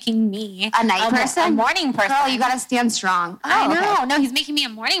 He's making me A night person? a morning person. Girl, you gotta stand strong. I Oh, know. okay. No, he's making me a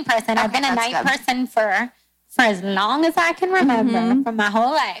morning person. I've Okay, been a that's night good. person for as long as I can remember, from my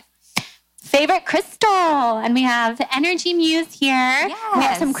whole life. Favorite crystal, and we have Energy Muse here. We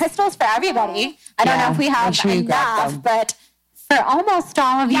have some crystals for everybody. I don't know if we have make sure you grab enough, them. but for almost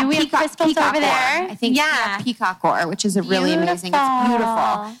all of you, we have crystals over there. I think peacock ore, which is a really amazing. It's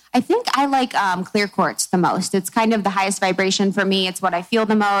beautiful. I think I like clear quartz the most. It's kind of the highest vibration for me. It's what I feel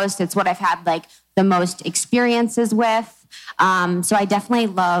the most. It's what I've had like the most experiences with. So I definitely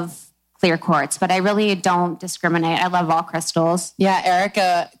love clear quartz, but I really don't discriminate. I love all crystals. Yeah,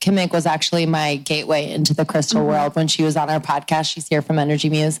 Erica Kimmink was actually my gateway into the crystal world when she was on our podcast. She's here from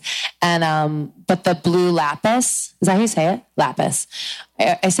Energy Muse. And but the blue lapis, is that how you say it? Lapis.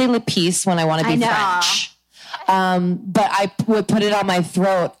 I say lapis when I want to be French. But I would put it on my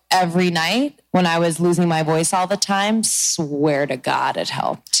throat every night when I was losing my voice all the time. Swear to God, it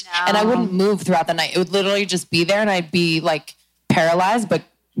helped. And I wouldn't move throughout the night. It would literally just be there and I'd be like paralyzed, but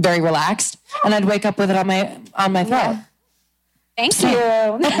very relaxed, and I'd wake up with it on my throat. Thank you.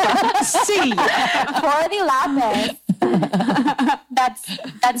 See, for the lapis.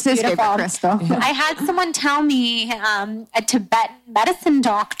 That's his beautiful. favorite crystal. I had someone tell me, a Tibetan medicine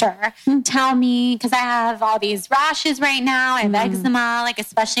doctor, tell me, because I have all these rashes right now, I have eczema, like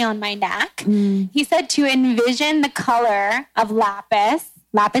especially on my neck. He said to envision the color of lapis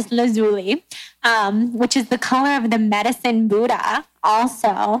lazuli, which is the color of the medicine Buddha,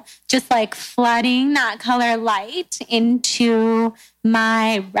 also just like flooding that color light into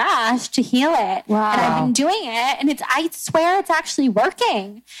my rash to heal it. Wow. And I've been doing it, and I swear it's actually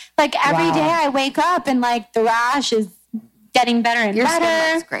working. Like every day I wake up and like the rash is getting better and Your better.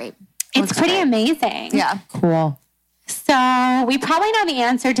 skin looks great. It's pretty amazing. Yeah. cool. So we probably know the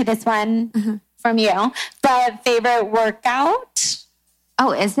answer to this one from you, but favorite workout?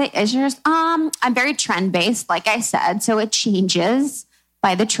 Oh, is yours? I'm very trend based, like I said, so it changes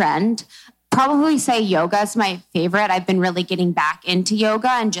by the trend. Probably say yoga is my favorite. I've been really getting back into yoga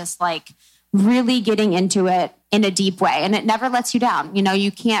and just like really getting into it in a deep way, and it never lets you down. You know,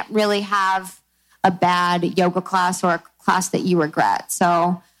 you can't really have a bad yoga class or a class that you regret.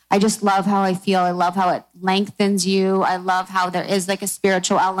 So I just love how I feel. I love how it lengthens you. I love how there is like a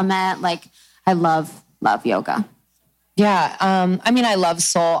spiritual element. Like I love yoga. Yeah, I mean, I love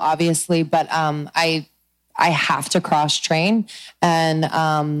soul, obviously, but I have to cross train,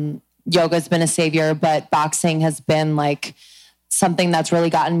 and yoga's been a savior, but boxing has been like something that's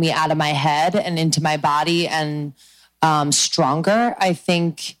really gotten me out of my head and into my body and stronger. I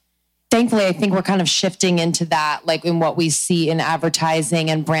think, thankfully, we're kind of shifting into that, like in what we see in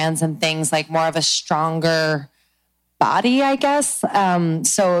advertising and brands and things, like more of a stronger body, I guess.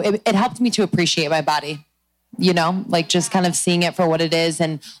 So it helped me to appreciate my body. You know, like just kind of seeing it for what it is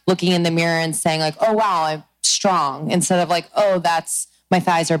and looking in the mirror and saying like, oh, wow, I'm strong, instead of like, oh, that's my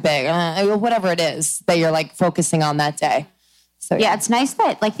thighs are big, whatever it is that you're like focusing on that day. So yeah, it's nice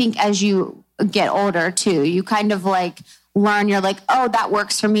that like, think as you get older too, you kind of like learn, you're like, oh, that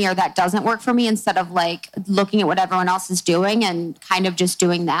works for me or that doesn't work for me, instead of like looking at what everyone else is doing and kind of just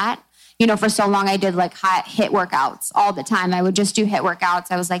doing that. for so long I did like HIIT workouts all the time. I would just do HIIT workouts.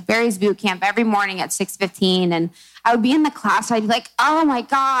 I was like Barry's boot camp every morning at 6:15, and I would be in the class. I'd be like, oh my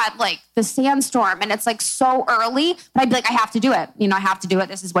God, like the sandstorm. And it's like so early, but I'd be like, I have to do it. I have to do it.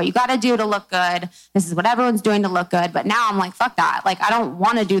 This is what you got to do to look good. This is what everyone's doing to look good. But now I'm like, fuck that. Like, I don't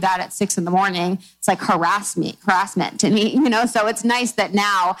want to do that at 6 a.m. It's like harassment to me, So it's nice that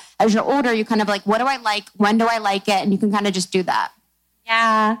now as you're older, you kind of like, what do I like? When do I like it? And you can kind of just do that.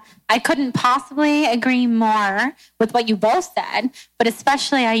 Yeah, I couldn't possibly agree more with what you both said, but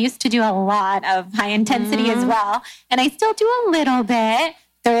especially I used to do a lot of high intensity as well. And I still do a little bit.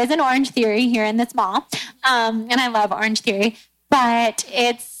 There is an Orange Theory here in this mall. And I love Orange Theory, but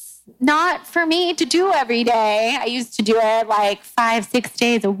it's not for me to do every day. I used to do it like 5-6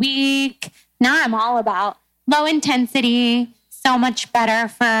 days a week. Now I'm all about low intensity, so much better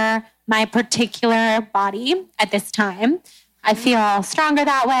for my particular body at this time. I feel stronger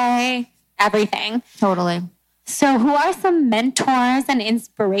that way, everything. Totally. So who are some mentors and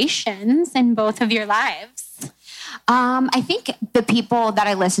inspirations in both of your lives? I think the people that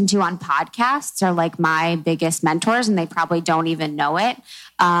I listen to on podcasts are like my biggest mentors, and they probably don't even know it.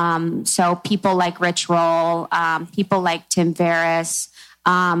 So people like Rich Roll, people like Tim Ferriss,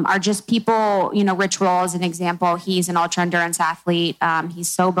 are just people, Rich Roll is an example. He's an ultra endurance athlete. He's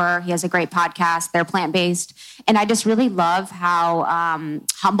sober. He has a great podcast. They're plant-based. And I just really love how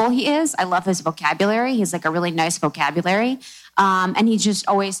humble he is. I love his vocabulary. He's like a really nice vocabulary. And he's just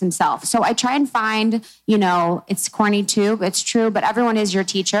always himself. So I try and find, it's corny too, it's true, but everyone is your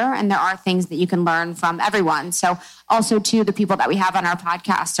teacher, and there are things that you can learn from everyone. So also too, the people that we have on our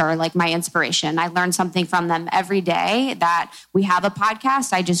podcast are like my inspiration. I learn something from them every day that we have a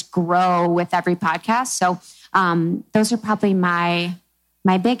podcast. I just grow with every podcast. So those are probably my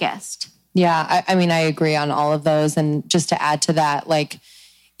biggest. Yeah, I mean, I agree on all of those. And just to add to that, like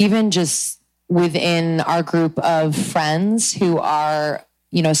even just within our group of friends who are,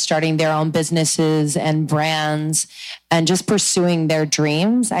 starting their own businesses and brands and just pursuing their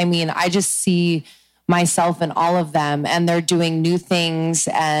dreams. I mean, I just see myself in all of them, and they're doing new things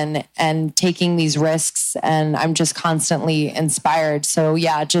and taking these risks, and I'm just constantly inspired. So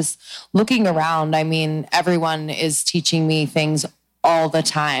yeah, just looking around, I mean, everyone is teaching me things all the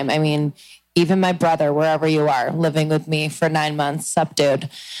time. I mean, even my brother, wherever you are, living with me for 9 months, sup dude.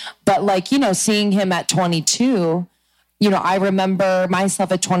 But like, seeing him at 22, I remember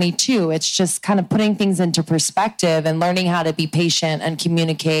myself at 22. It's just kind of putting things into perspective and learning how to be patient and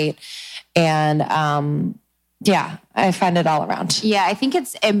communicate. And I find it all around. Yeah, I think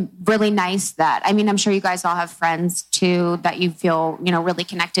it's really nice that, I'm sure you guys all have friends too that you feel, really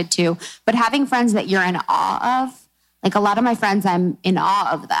connected to, but having friends that you're in awe of. Like a lot of my friends, I'm in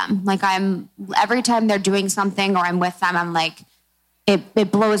awe of them. Like every time they're doing something or I'm with them, I'm like,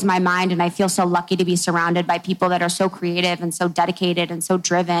 it blows my mind. And I feel so lucky to be surrounded by people that are so creative and so dedicated and so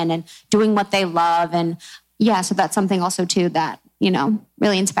driven and doing what they love. And yeah, so that's something also too that,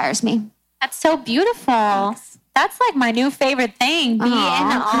 really inspires me. That's so beautiful. Thanks. That's like my new favorite thing. Be in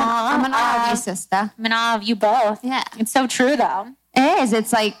awe. I'm in awe of you, sister. I'm in awe of you both. Yeah. It's so true though. It is.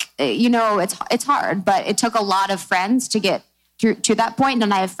 It's like, it's hard, but it took a lot of friends to get to that point.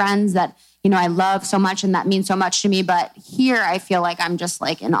 And I have friends that, I love so much and that means so much to me. But here I feel like I'm just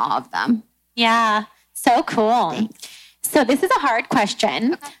like in awe of them. Yeah. So cool. Thanks. So this is a hard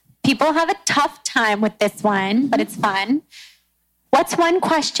question. Okay. People have a tough time with this one, but it's fun. What's one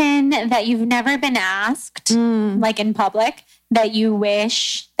question that you've never been asked, like in public, that you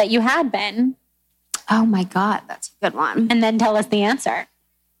wish that you had been? Oh my God, that's a good one. And then tell us the answer.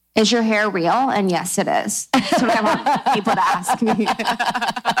 Is your hair real? And yes, it is. That's what I want people to ask me.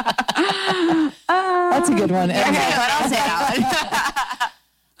 That's a good one.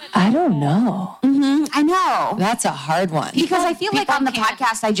 I don't know. Mm-hmm. I know. That's a hard one. Because I feel like on the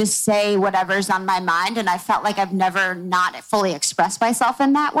podcast, I just say whatever's on my mind. And I felt like I've never not fully expressed myself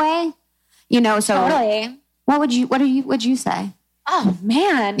in that way. So totally. What would you say? Oh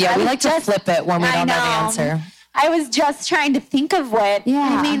man. Yeah, we like to flip it when we don't know the answer. I was just trying to think of what.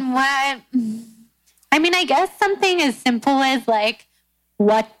 Yeah. I guess something as simple as like,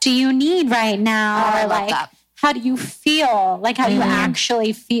 what do you need right now? Or like, that. How do you feel? Like, how do you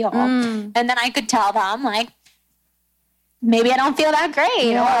actually feel? And then I could tell them like, maybe I don't feel that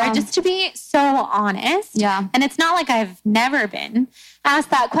great, or just to be so honest. Yeah. And it's not like I've never been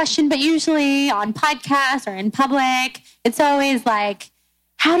asked that question, but usually on podcasts or in public, it's always like,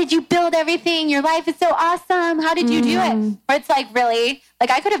 how did you build everything? Your life is so awesome. How did you do it? Or it's like, really,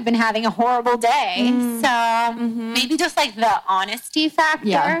 like I could have been having a horrible day. So maybe just like the honesty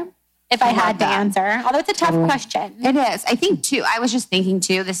factor if I had to answer. Although it's a tough question. It is. I think too, I was just thinking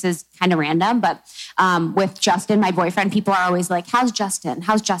too, this is kind of random, but with Justin, my boyfriend, people are always like, how's Justin?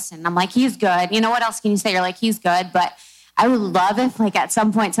 How's Justin? I'm like, he's good. You know, what else can you say? You're like, he's good. But I would love if like at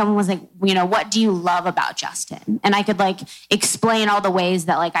some point someone was like, you know, what do you love about Justin? And I could like explain all the ways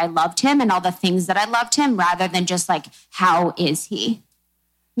that like I loved him and all the things that I loved him rather than just like, how is he?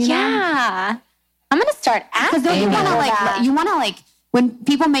 Yeah. I'm going to start asking. Because you want to like, when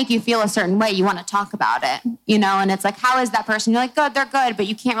people make you feel a certain way, you want to talk about it, you know? And it's like, how is that person? You're like, good, they're good. But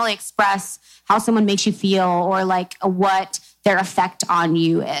you can't really express how someone makes you feel or like what their effect on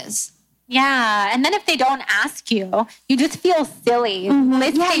you is. Yeah. And then if they don't ask you, you just feel silly.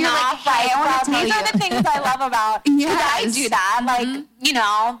 Listing off these are the things I love about I do that. Like, you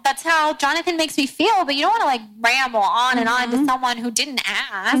know, that's how Jonathan makes me feel, but you don't want to like ramble on and on to someone who didn't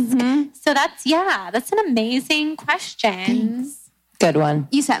ask. So that's an amazing question. Thanks. Good one.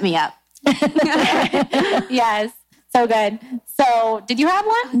 You set me up. Yes. So good. So did you have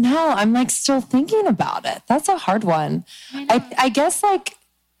one? No, I'm like still thinking about it. That's a hard one. I guess like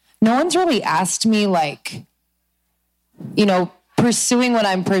no one's really asked me like, you know, pursuing what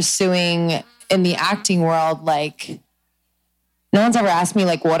I'm pursuing in the acting world. Like no one's ever asked me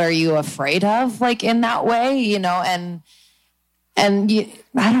like, what are you afraid of? Like in that way, you know, and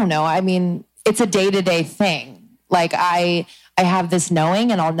I don't know. I mean, it's a day-to-day thing. Like I have this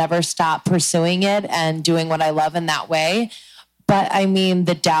knowing and I'll never stop pursuing it and doing what I love in that way. But I mean,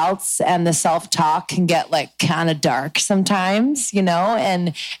 the doubts and the self-talk can get like kind of dark sometimes, you know,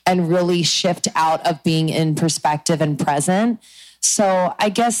 and really shift out of being in perspective and present. So I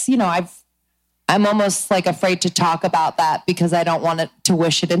guess, you know, I'm almost like afraid to talk about that because I don't want it to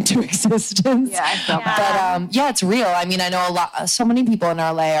wish it into existence. Yeah, I feel that. But it's real. I mean, I know so many people in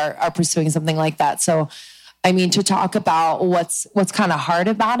LA are pursuing something like that. So, I mean, to talk about what's kind of hard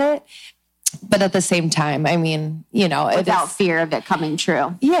about it, but at the same time, I mean, you know, without fear of it coming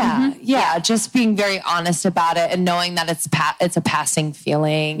true. Yeah, yeah. Just being very honest about it and knowing that it's a passing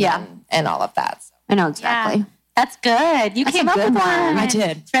feeling. And all of that. So. I know exactly. Yeah. That's good. You came up with one. I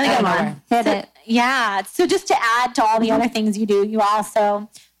did. It's really good one. Hit it. Yeah. So just to add to all the other things you do, you also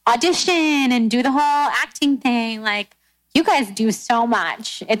audition and do the whole acting thing. Like, you guys do so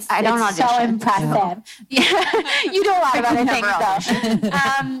much. It's so impressive. Yeah. You do a lot of other things,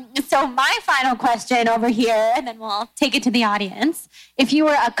 though. So my final question over here, and then we'll take it to the audience. If you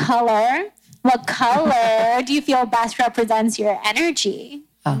were a color, what color do you feel best represents your energy?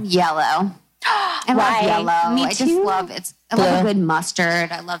 Yellow. I love yellow. Me I just too. love it. I love a good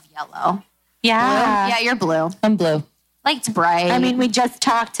mustard. I love yellow. Yeah. Blue? Yeah, you're blue. I'm blue. Like it's bright. I mean, we just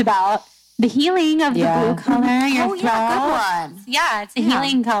talked about the healing of the blue color. Your throat. Yeah, good one. Yeah, it's a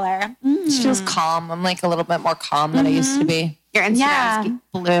healing color. It feels calm. I'm like a little bit more calm than I used to be. Your Instagram is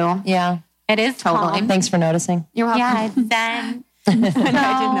blue. Yeah. It is Totally. calm. Thanks for noticing. You're welcome. Yeah, it's zen.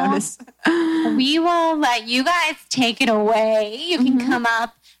 I did notice. We will let you guys take it away. You can come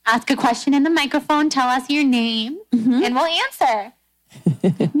up, ask a question in the microphone, tell us your name, and we'll answer.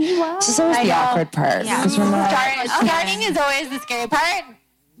 This is always the awkward part. Yeah. Starting is always the scary part.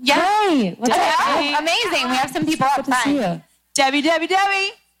 Yeah. Hey, what's up? Amazing. We have some people up Good to see front. you. Debbie.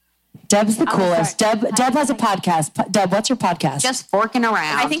 Deb's the coolest. Deb has a podcast. Deb, what's your podcast? Just forking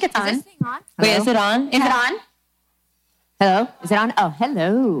around. I think it's on. Is this thing on? Wait, is it on? Is it on? Hello? Is it on? Oh,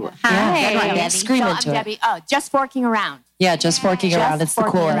 hello. Hi. Good one, Debbie. Scream So into I'm it. Debbie. Oh, just forking around. Yeah, just forking around. It's the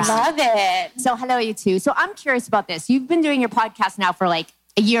forking coolest. around. Love it. So hello, you two. So I'm curious about this. You've been doing your podcast now for like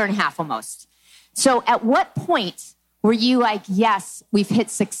a year and a half almost. So at what point were you like, yes, we've hit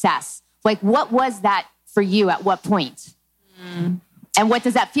success? Like, what was that for you at what point? And what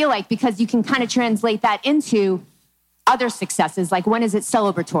does that feel like? Because you can kind of translate that into other successes. Like, when is it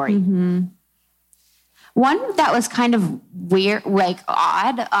celebratory? One that was kind of weird, like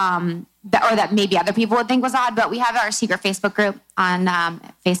odd, that maybe other people would think was odd, but we have our secret Facebook group on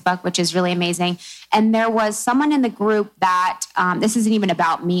Facebook, which is really amazing. And there was someone in the group that, this isn't even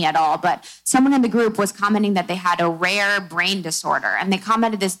about me at all, but someone in the group was commenting that they had a rare brain disorder. And they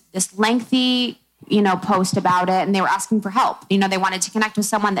commented this lengthy, post about it. And they were asking for help. They wanted to connect with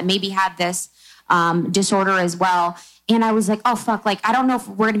someone that maybe had this disorder as well. And I was like, oh, fuck, like, I don't know if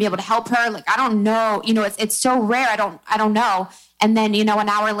we're going to be able to help her. Like, I don't know. It's so rare. I don't know. And then, an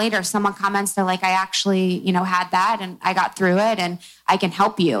hour later, someone comments, they're like, I actually, had that and I got through it and I can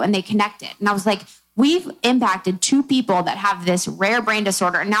help you. And they connected. And I was like, we've impacted 2 people that have this rare brain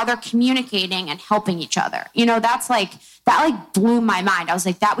disorder and now they're communicating and helping each other. That blew my mind. I was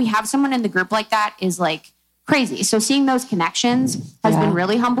like, that we have someone in the group like that is like crazy. So seeing those connections has been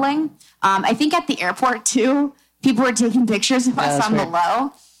really humbling. I think at the airport too, people were taking pictures of us on the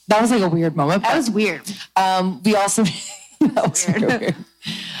low. That was like a weird moment. That was weird. We also, that was weird.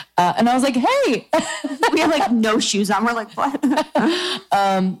 And I was like, hey. We have like no shoes on. We're like, what?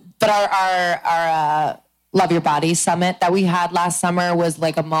 But our Love Your Body Summit that we had last summer was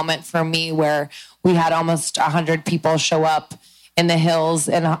like a moment for me where we had almost 100 people show up in the hills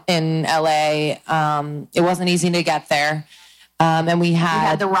in LA. It wasn't easy to get there. And we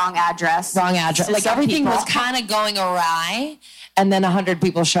had the wrong address. Like everything was kind of going awry. And then 100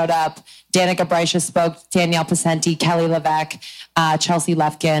 people showed up. Danica Brycia spoke, Danielle Pacenti, Kelly Levesque, Chelsea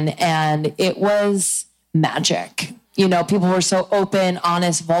Lefkin, and it was magic. You know, people were so open,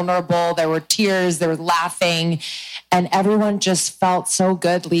 honest, vulnerable. There were tears, there was laughing, and everyone just felt so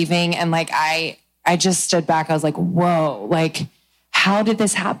good leaving. And like, I just stood back. I was like, whoa, like, how did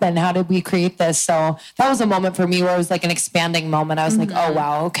this happen? How did we create this? So that was a moment for me where it was like an expanding moment. I was like, oh,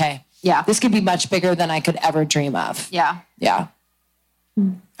 wow, okay. Yeah. This could be much bigger than I could ever dream of. Yeah. Yeah.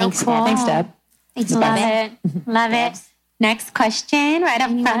 Thanks, cool. Deb. Thanks, Deb. Thanks, Love Deb. it. Love it. Next question, right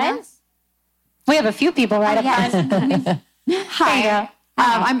up front. We have a few people right up front. Hi.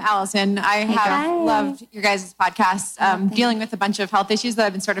 I'm Allison. I have loved your guys' podcast, dealing with a bunch of health issues that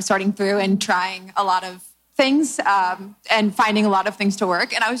I've been sort of sorting through and trying a lot of things and finding a lot of things to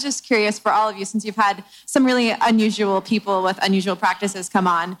work. And I was just curious for all of you, since you've had some really unusual people with unusual practices come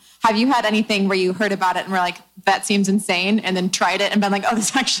on, have you had anything where you heard about it and were like, that seems insane, and then tried it and been like, oh,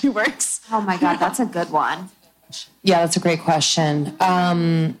 this actually works? Oh my God, that's a good one. Yeah, that's a great question.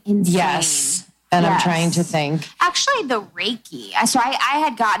 Yes. And I'm trying to think. Actually, the Reiki. So I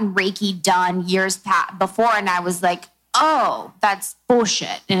had gotten Reiki done years before, and I was like, oh, that's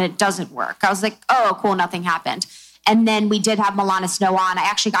bullshit, and it doesn't work. I was like, oh, cool, nothing happened. And then we did have Milana Snow on. I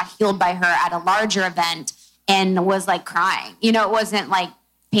actually got healed by her at a larger event and was like crying. You know, it wasn't like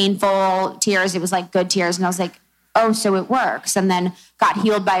painful tears. It was like good tears. And I was like, oh, so it works. And then got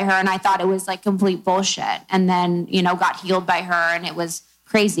healed by her, and I thought it was like complete bullshit. And then, you know, got healed by her, and it was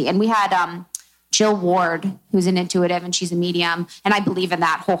crazy. And we had Jill Ward, who's an intuitive, and she's a medium, and I believe in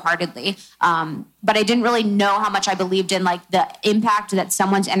that wholeheartedly. But I didn't really know how much I believed in like the impact that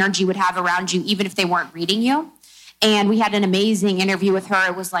someone's energy would have around you, even if they weren't reading you. And we had an amazing interview with her.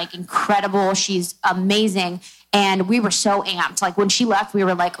 It was like incredible. She's amazing. And we were so amped. Like when she left, we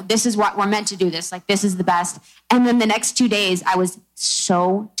were like, this is what we're meant to do this. Like, this is the best. And then the next 2 days, I was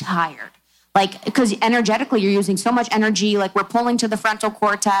so tired. Like, because energetically, you're using so much energy. Like, we're pulling to the frontal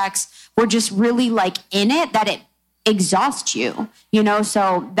cortex. We're just really like in it that it exhausts you, you know?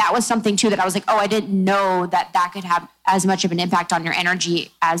 So that was something too that I was like, oh, I didn't know that that could have as much of an impact on your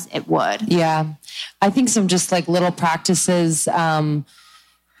energy as it would. Yeah. I think some just like little practices,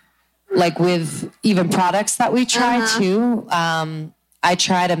 like with even products that we try too. I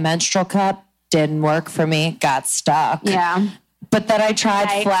tried a menstrual cup, didn't work for me, got stuck. Yeah. But then I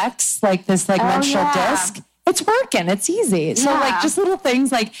tried Flex, like this like menstrual disc. It's working. It's easy. So like just little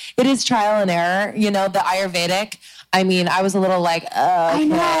things, like it is trial and error, you know, the Ayurvedic. I mean, I was a little like, okay. I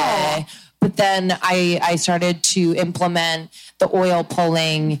know. But then I started to implement the oil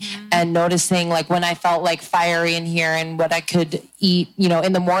pulling and noticing like when I felt like fiery in here and what I could eat, you know,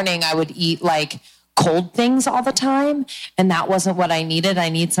 in the morning I would eat like cold things all the time. And that wasn't what I needed. I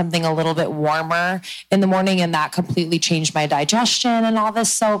need something a little bit warmer in the morning. And that completely changed my digestion and all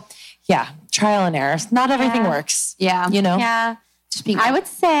this. So yeah, trial and error. Not everything works. Yeah. You know? Yeah. I would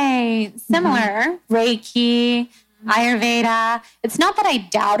say similar. Reiki, Ayurveda. It's not that I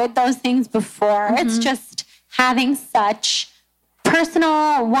doubted those things before. It's just having such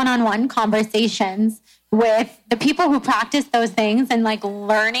personal one-on-one conversations with the people who practice those things and like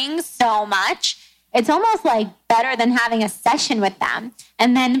learning so much. It's almost like better than having a session with them.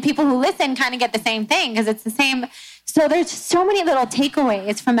 And then people who listen kind of get the same thing because it's the same. So there's so many little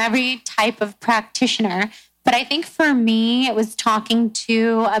takeaways from every type of practitioner. But I think for me, it was talking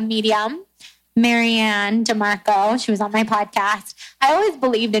to a medium, Marianne DeMarco. She was on my podcast. I always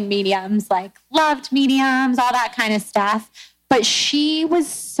believed in mediums, like loved mediums, all that kind of stuff. But she was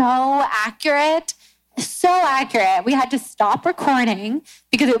so accurate. So accurate. We had to stop recording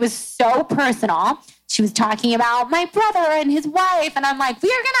because it was so personal. She was talking about my brother and his wife. And I'm like, we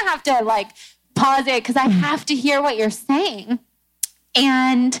are going to have to like pause it because I have to hear what you're saying.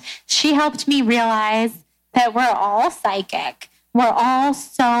 And she helped me realize that we're all psychic. We're all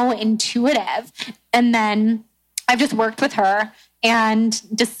so intuitive. And then I've just worked with her and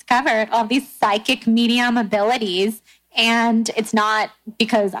discovered all these psychic medium abilities. And it's not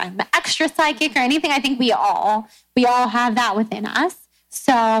because I'm extra psychic or anything. I think we all have that within us.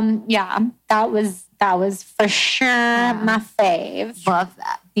 So yeah, that was for sure my fave. Love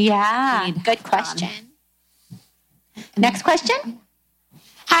that. Yeah, good question. Next question.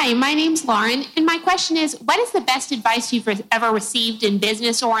 Hi, my name's Lauren, and my question is, what is the best advice you've ever received in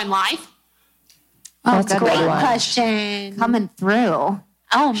business or in life? Oh, That's a good great one. question. Coming through.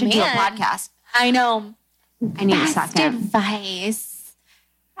 Oh, Should man. do a podcast. I know. I need a Best second. advice.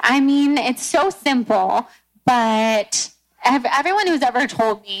 I mean, it's so simple, but everyone who's ever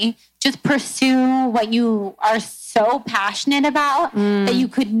told me, just pursue what you are so passionate about that you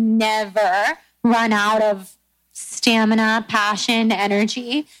could never run out of stamina, passion,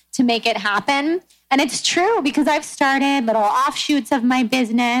 energy to make it happen. And it's true because I've started little offshoots of my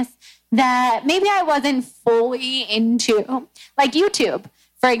business that maybe I wasn't fully into, like YouTube,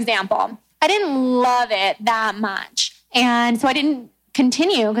 for example. I didn't love it that much. And so I didn't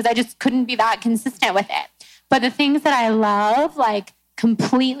continue because I just couldn't be that consistent with it. But the things that I love, like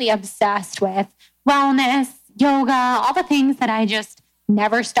completely obsessed with, wellness, yoga, all the things that I just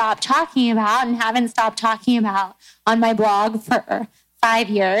never stopped talking about and haven't stopped talking about on my blog for 5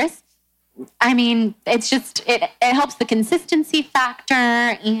 years. I mean, it's just, it helps the consistency factor,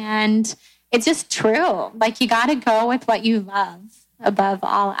 and it's just true. Like, you got to go with what you love above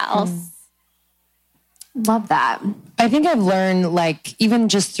all else. Love that. I think I've learned, like, even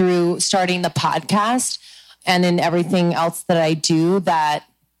just through starting the podcast and in everything else that I do, that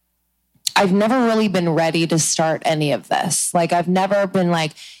I've never really been ready to start any of this. Like, I've never been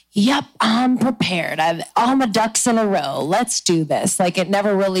like, yep, I'm prepared. All my ducks in a row. Let's do this. Like, it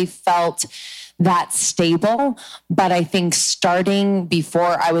never really felt that stable. But I think starting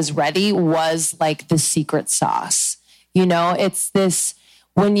before I was ready was like the secret sauce. You know, it's this,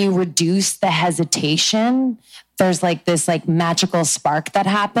 when you reduce the hesitation, there's like this like magical spark that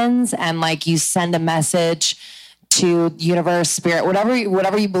happens, and like you send a message to universe, spirit,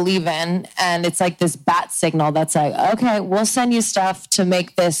 whatever you believe in. And it's like this bat signal that's like, okay, we'll send you stuff to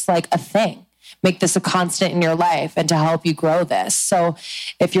make this like a thing, make this a constant in your life and to help you grow this. So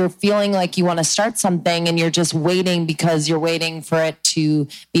if you're feeling like you want to start something and you're just waiting because you're waiting for it to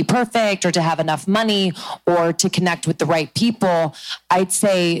be perfect or to have enough money or to connect with the right people, I'd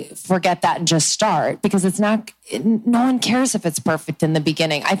say forget that and just start, because it's not, no one cares if it's perfect in the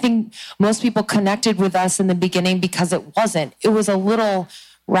beginning. I think most people connected with us in the beginning because it wasn't. It was a little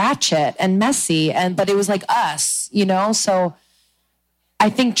ratchet and messy, but it was like us, you know? So I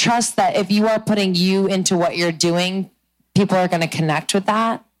think trust that if you are putting you into what you're doing, people are going to connect with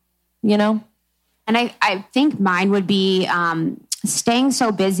that, you know? And I think mine would be staying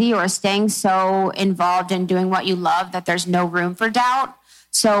so busy or staying so involved in doing what you love that there's no room for doubt.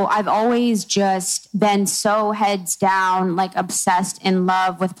 So I've always just been so heads down, like obsessed in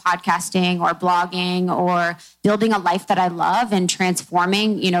love with podcasting or blogging or building a life that I love and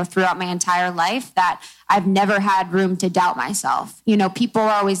transforming, you know, throughout my entire life, that I've never had room to doubt myself. You know, people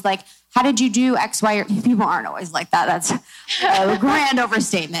are always like, how did you do X, Y, or people aren't always like that. That's a grand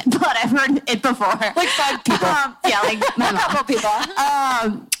overstatement, but I've heard it before. Like 5 people. Yeah, like a couple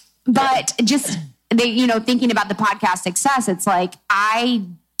people. But just, they, you know, thinking about the podcast success, it's like, I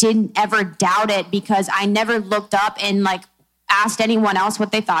didn't ever doubt it because I never looked up and like asked anyone else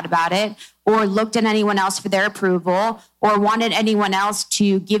what they thought about it, or looked at anyone else for their approval, or wanted anyone else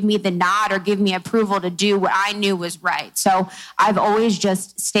to give me the nod or give me approval to do what I knew was right. So I've always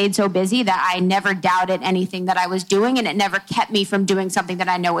just stayed so busy that I never doubted anything that I was doing, and it never kept me from doing something that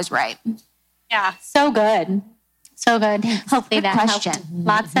I know was right. Yeah, so good. So good. Hopefully Good that question. helped.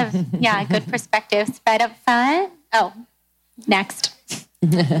 Lots of, good perspectives right up front. Oh, next.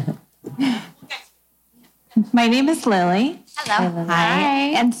 My name is Lily. Hello.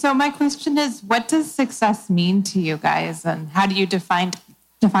 Hi. And so my question is, what does success mean to you guys, and how do you define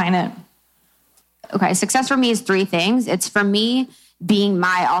it? Okay, success for me is 3 things. It's for me being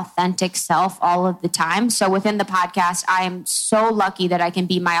my authentic self all of the time. So within the podcast, I am so lucky that I can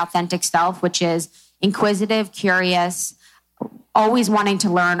be my authentic self, which is inquisitive, curious, always wanting to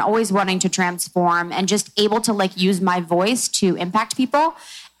learn, always wanting to transform, and just able to like use my voice to impact people.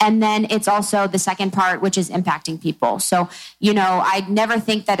 And then it's also the second part, which is impacting people. So, you know, I never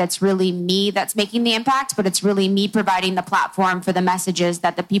think that it's really me that's making the impact, but it's really me providing the platform for the messages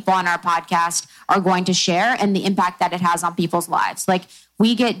that the people on our podcast are going to share and the impact that it has on people's lives. Like,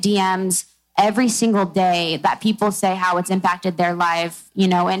 we get DMs every single day that people say how it's impacted their life, you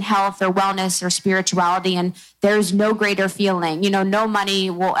know, in health or wellness or spirituality. And there's no greater feeling, you know, no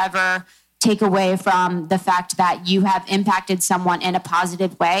money will ever take away from the fact that you have impacted someone in a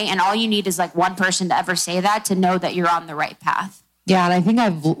positive way. And all you need is like one person to ever say that to know that you're on the right path. Yeah. And I think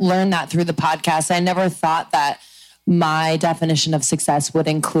I've learned that through the podcast. I never thought that my definition of success would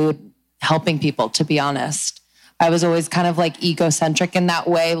include helping people, to be honest. I was always kind of like egocentric in that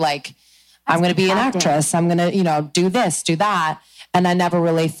way. Like, I'm going to be an actress. I'm going to, you know, do this, do that. And I never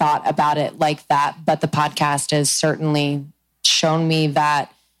really thought about it like that. But the podcast has certainly shown me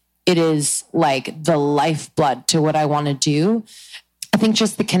that it is like the lifeblood to what I want to do. I think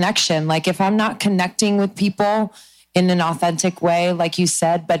just the connection, like if I'm not connecting with people in an authentic way, like you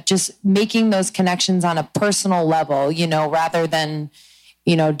said, but just making those connections on a personal level, you know, rather than,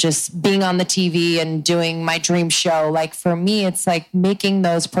 you know, just being on the TV and doing my dream show. Like for me, it's like making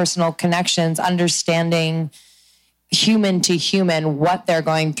those personal connections, understanding human to human, what they're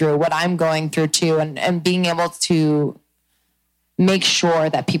going through, what I'm going through too, and being able to make sure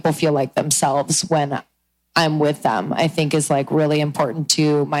that people feel like themselves when I'm with them, I think is like really important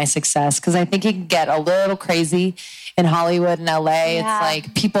to my success. Cause I think it can get a little crazy in Hollywood and LA. Yeah. It's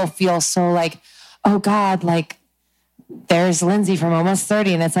like people feel so like, oh God, like there's Lindsey from Almost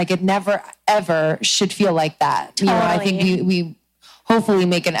 30. And it's like, it never, ever should feel like that. Totally. You know, I think we hopefully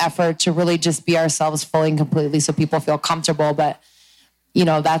make an effort to really just be ourselves fully and completely so people feel comfortable. But, you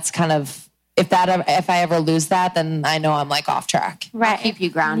know, that's kind of, if I ever lose that, then I know I'm like off track. Right. I'll keep you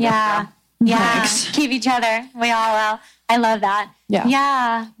grounded. Yeah. Bro. Yeah. Keep each other. We all will. I love that. Yeah.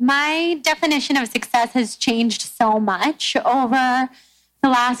 Yeah. My definition of success has changed so much over the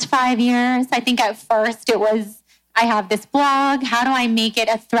last 5 years. I think at first it was, I have this blog. How do I make it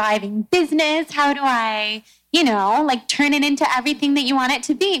a thriving business? How do I, you know, like turn it into everything that you want it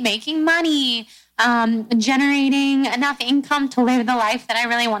to be? Making money, generating enough income to live the life that I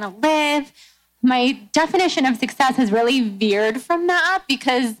really want to live. My definition of success has really veered from that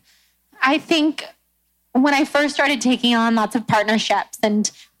because I think when I first started taking on lots of partnerships and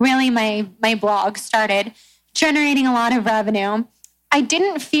really my blog started generating a lot of revenue, I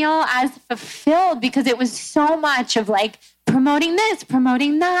didn't feel as fulfilled because it was so much of like promoting this,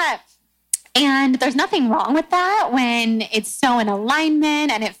 promoting that. And there's nothing wrong with that when it's so in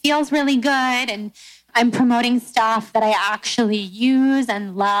alignment and it feels really good and I'm promoting stuff that I actually use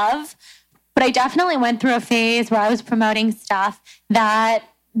and love. But I definitely went through a phase where I was promoting stuff that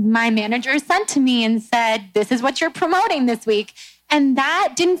my manager sent to me and said, this is what you're promoting this week. And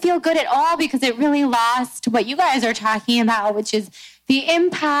that didn't feel good at all because it really lost what you guys are talking about, which is the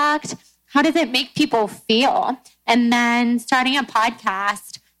impact. How does it make people feel? And then starting a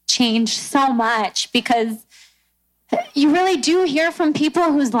podcast changed so much because you really do hear from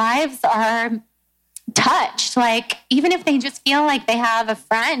people whose lives are touched. Like, even if they just feel like they have a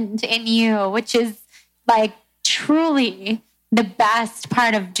friend in you, which is like truly the best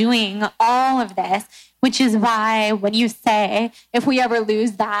part of doing all of this, which is why when you say, if we ever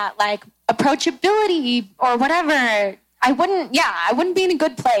lose that, like approachability or whatever, I wouldn't be in a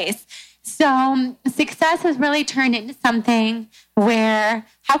good place. So success has really turned into something where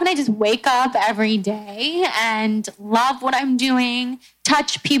how can I just wake up every day and love what I'm doing,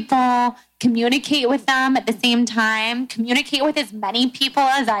 touch people, communicate with them at the same time, communicate with as many people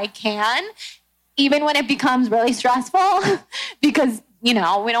as I can, even when it becomes really stressful because, you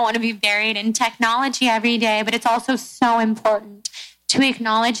know, we don't want to be buried in technology every day, but it's also so important to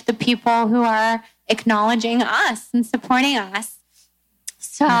acknowledge the people who are acknowledging us and supporting us.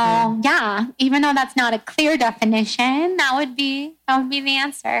 So yeah, even though that's not a clear definition, that would be the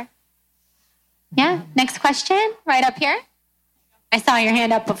answer. Yeah. Next question, right up here. I saw your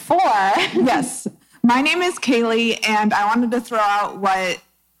hand up before. Yes. My name is Kaylee, and I wanted to throw out what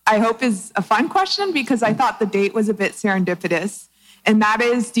I hope is a fun question because I thought the date was a bit serendipitous. And that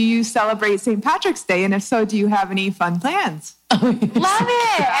is, do you celebrate St. Patrick's Day? And if so, do you have any fun plans? Love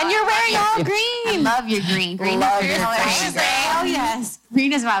it. And you're wearing all green. I love your green. Green love is your your color. green. Oh, yes.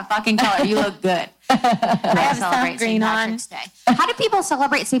 Green is my fucking color. You look good. I have celebrate green St. Patrick's Day. How do people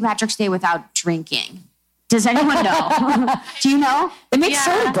celebrate St. Patrick's Day without drinking? Does anyone know? Do you know? They make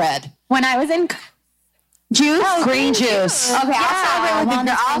soda bread. When I was in juice, green juice. Okay,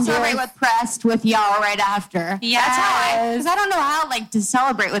 I'll celebrate with pressed with y'all right after. Yes. That's how because I don't know how to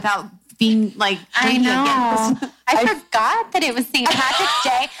celebrate without being like drinking I know. again. I forgot that it was St. Patrick's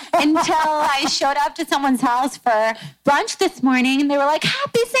Day until I showed up to someone's house for brunch this morning and they were like,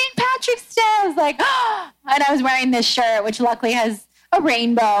 happy St. Patrick's Day. I was like, oh, and I was wearing this shirt, which luckily has a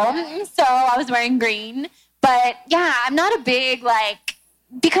rainbow. So I was wearing green. But yeah, I'm not a big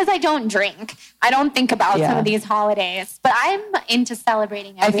because I don't drink, I don't think about some of these holidays, but I'm into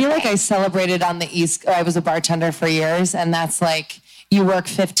celebrating everything. I feel like I celebrated on the East. I was a bartender for years, and that's like you work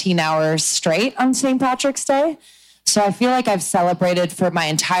 15 hours straight on St. Patrick's Day. So I feel like I've celebrated for my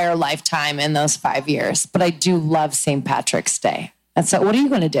entire lifetime in those 5 years, but I do love St. Patrick's Day. And so what are you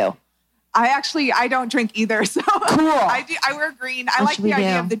going to do? I don't drink either. So cool. I wear green. I like the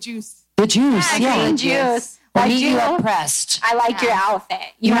idea of the juice. The juice, Green juice. We'll meet you at Pressed. I like your outfit.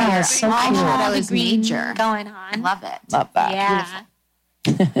 You have your so all cool. That the was green major. going on. Love it. Love that.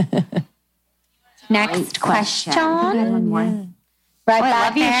 Yeah. Next question. One more. Right I back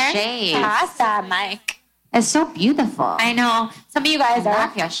love your there. shades. Pass that, Mike. It's so beautiful. I know. Some of you guys are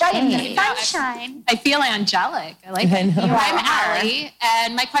love your right in the shades. sunshine. I feel angelic. I like I it. know. I'm Allie,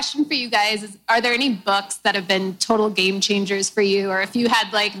 and my question for you guys is, are there any books that have been total game changers for you? Or if you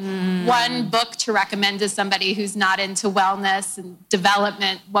had like one book to recommend to somebody who's not into wellness and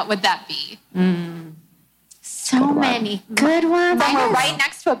development, what would that be? So many good ones. And we're right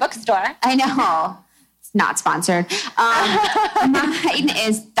next to a bookstore. I know. It's not sponsored. Mine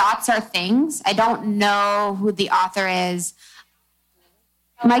is Thoughts Are Things. I don't know who the author is.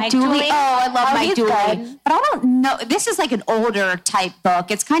 Mike Dooley. Oh, I love Mike Dooley. Good. But I don't know. This is like an older type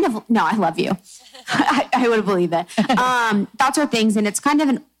book. It's kind of, no, I love you. I would believe it. Thoughts Are Things. And it's kind of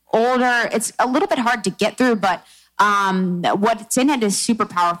an older, it's a little bit hard to get through, but what's in it is super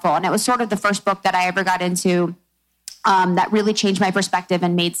powerful. And it was sort of the first book that I ever got into that really changed my perspective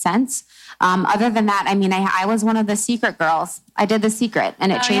and made sense. Other than that, I mean, I was one of the Secret girls. I did The Secret,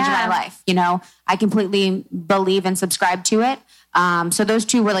 and it changed my life. You know, I completely believe and subscribe to it. So those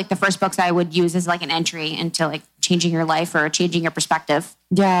two were like the first books I would use as like an entry into like changing your life or changing your perspective.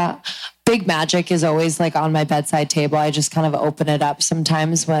 Yeah. Big Magic is always like on my bedside table. I just kind of open it up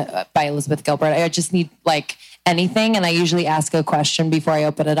sometimes by Elizabeth Gilbert. I just need like anything, and I usually ask a question before I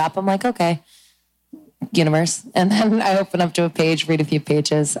open it up. I'm like, okay, universe. And then I open up to a page, read a few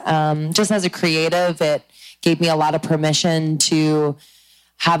pages. Just as a creative, it gave me a lot of permission to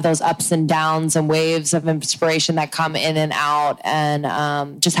have those ups and downs and waves of inspiration that come in and out,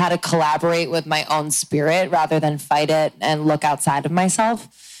 and just how to collaborate with my own spirit rather than fight it and look outside of myself.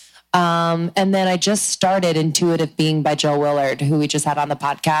 And then I just started Intuitive Being by Jill Willard, who we just had on the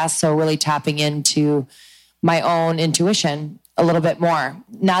podcast. So really tapping into my own intuition a little bit more.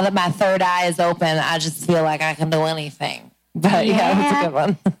 Now that my third eye is open, I just feel like I can do anything. But yeah, that's a good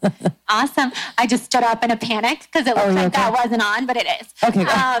one. Awesome. I just stood up in a panic because it looked like that wasn't on, but it is. Okay,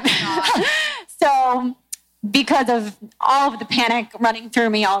 good. So because of all of the panic running through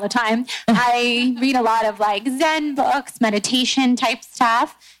me all the time, I read a lot of like Zen books, meditation type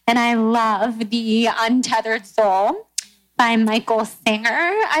stuff. And I love The Untethered Soul by Michael Singer,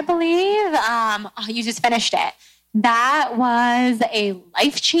 I believe. You just finished it. That was a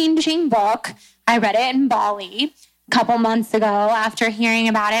life-changing book. I read it in Bali a couple months ago after hearing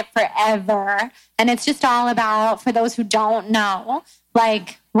about it forever. And it's just all about, for those who don't know,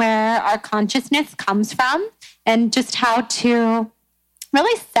 like where our consciousness comes from and just how to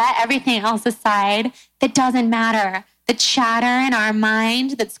really set everything else aside that doesn't matter. The chatter in our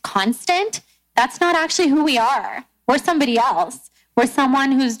mind that's constant, that's not actually who we are. We're somebody else. We're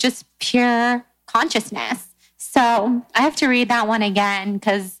someone who's just pure consciousness. So I have to read that one again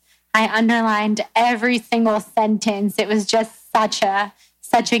because I underlined every single sentence. It was just such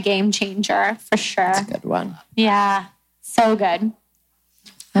a game changer for sure. That's a good one. Yeah, so good.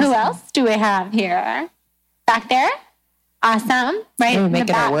 Who else do we have here? Back there? Awesome. Right in the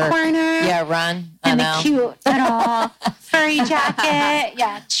back corner. Yeah, run. And the cute little furry jacket.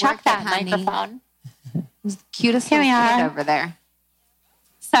 Yeah, chuck that honey. microphone. He's the cutest Here we little kid are. over there.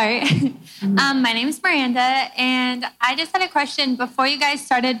 Sorry. My name is Miranda, and I just had a question. Before you guys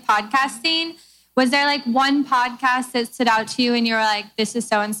started podcasting, was there like one podcast that stood out to you and you were like, this is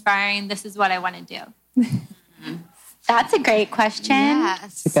so inspiring, this is what I want to do? That's a great question.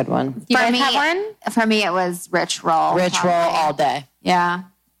 Yes. It's a good one. Do you guys have one? For me, it was Rich Roll. Rich Roll all day. Yeah.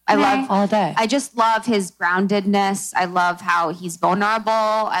 I love all day. I just love his groundedness. I love how he's vulnerable.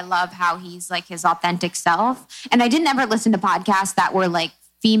 I love how he's like his authentic self. And I didn't ever listen to podcasts that were like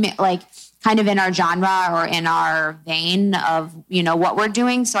female, like kind of in our genre or in our vein of, you know, what we're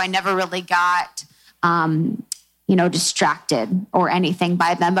doing. So I never really got, distracted or anything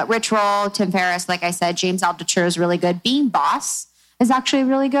by them. But Rich Roll, Tim Ferriss, like I said, James Altucher is really good. Being Boss is actually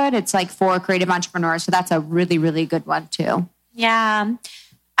really good. It's like for creative entrepreneurs. So that's a really, really good one too. Yeah.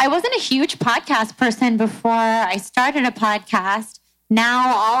 I wasn't a huge podcast person before I started a podcast.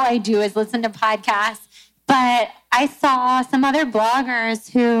 Now all I do is listen to podcasts. But I saw some other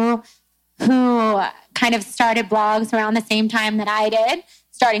bloggers who kind of started blogs around the same time that I did,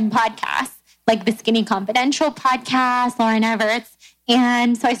 starting podcasts, like the Skinny Confidential podcast, Lauren Everett's.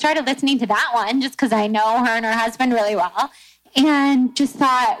 And so I started listening to that one just because I know her and her husband really well. And just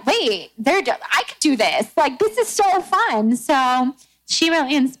thought, wait, I could do this. Like, this is so fun. So she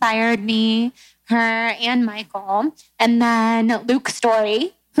really inspired me, her and Michael. And then Luke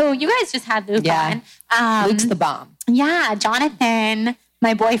Story, who you guys just had Luke on. Luke's the bomb. Yeah, Jonathan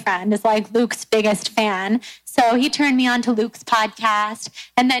my boyfriend, is like Luke's biggest fan. So he turned me on to Luke's podcast.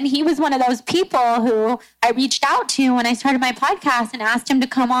 And then he was one of those people who I reached out to when I started my podcast and asked him to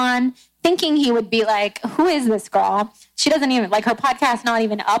come on, thinking he would be like, who is this girl? She doesn't even, like, her podcast's not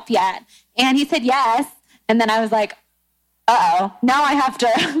even up yet. And he said yes. And then I was like, uh-oh, now I have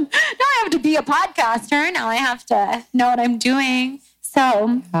to be a podcaster. Now I have to know what I'm doing.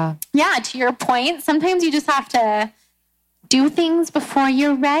 So, yeah, to your point, sometimes you just have to do things before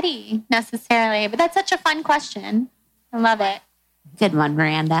you're ready necessarily. But that's such a fun question. I love it. Good one,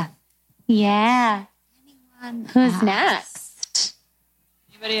 Miranda. Yeah. Who's next?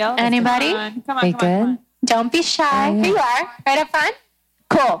 Anybody else? Anybody? Come on. Don't be shy. Here you are, right up front.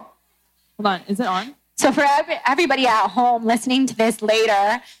 Cool. Hold on. Is it on? So for everybody at home listening to this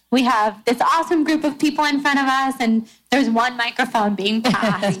later, we have this awesome group of people in front of us, and there's one microphone being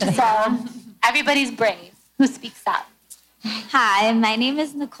passed. So everybody's brave. Who speaks up? Hi, my name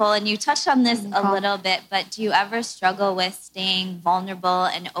is Nicole, and you touched on this a little bit, but do you ever struggle with staying vulnerable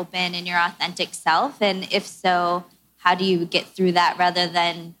and open in your authentic self? And if so, how do you get through that rather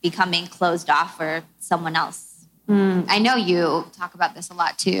than becoming closed off for someone else? I know you talk about this a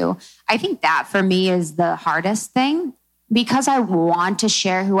lot too. I think that for me is the hardest thing, because I want to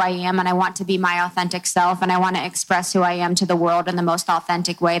share who I am and I want to be my authentic self and I want to express who I am to the world in the most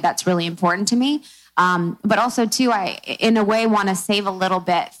authentic way. That's really important to me. But also too, I, in a way, want to save a little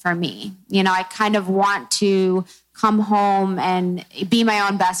bit for me. You know, I kind of want to come home and be my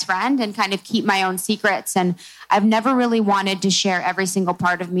own best friend and kind of keep my own secrets. And I've never really wanted to share every single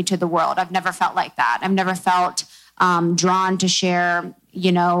part of me to the world. I've never felt like that. I've never felt drawn to share,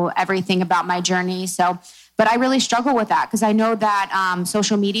 you know, everything about my journey. So, but I really struggle with that because I know that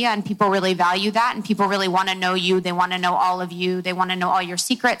social media and people really value that, and people really want to know you. They want to know all of you. They want to know all your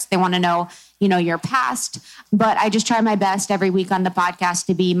secrets. They want to know, you know, your past. But I just try my best every week on the podcast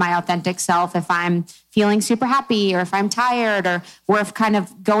to be my authentic self. If I'm feeling super happy or if I'm tired or if kind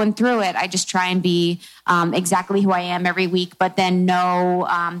of going through it, I just try and be exactly who I am every week. But then know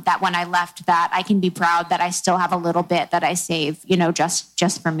that when I left that, I can be proud that I still have a little bit that I save, you know,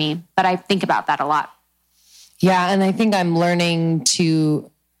 just for me. But I think about that a lot. Yeah. And I think I'm learning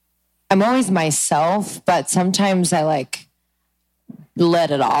I'm always myself, but sometimes I like let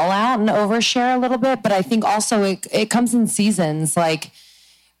it all out and overshare a little bit. But I think also it comes in seasons. Like,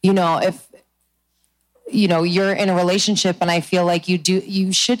 you know, if, you know, you're in a relationship and I feel like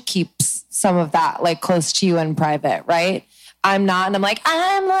you should keep some of that like close to you in private, right? I'm not. And I'm like,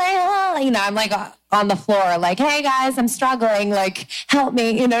 oh, you know, I'm like on the floor, like, hey guys, I'm struggling, like, help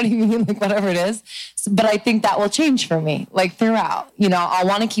me. You know what I mean? Like whatever it is. But I think that will change for me, like throughout, you know, I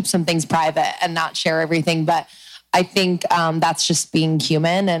want to keep some things private and not share everything. But I think that's just being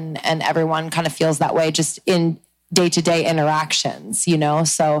human, and everyone kind of feels that way just in day-to-day interactions, you know?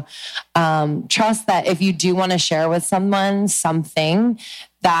 So trust that if you do want to share with someone something,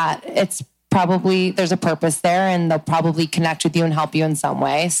 that it's probably, there's a purpose there and they'll probably connect with you and help you in some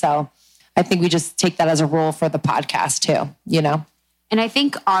way. So I think we just take that as a rule for the podcast too, you know? And I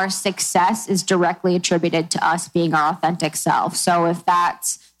think our success is directly attributed to us being our authentic self. So if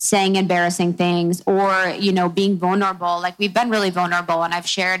that's saying embarrassing things or, you know, being vulnerable, like we've been really vulnerable, and I've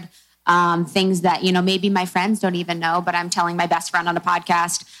shared things that, you know, maybe my friends don't even know, but I'm telling my best friend on a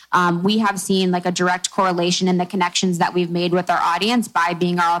podcast. We have seen like a direct correlation in the connections that we've made with our audience by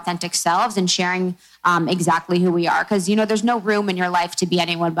being our authentic selves and sharing exactly who we are. Because, you know, there's no room in your life to be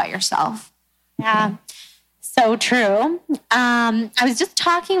anyone but yourself. Yeah, so true. I was just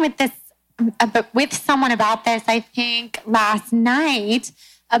talking with someone about this, I think last night,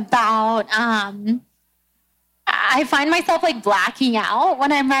 about I find myself like blacking out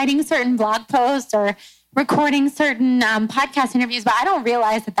when I'm writing certain blog posts or recording certain podcast interviews, but I don't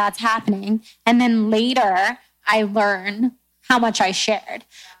realize that that's happening. And then later I learn how much I shared.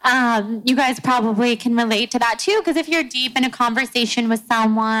 You guys probably can relate to that too, because if you're deep in a conversation with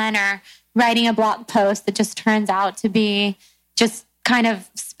someone or writing a blog post that just turns out to be just kind of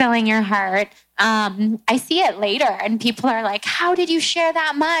spilling your heart, I see it later and people are like, how did you share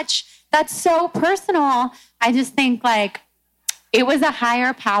that much? That's so personal. I just think like it was a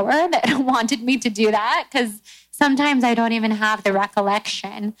higher power that wanted me to do that, because sometimes I don't even have the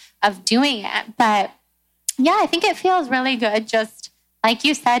recollection of doing it. But yeah, I think it feels really good, just like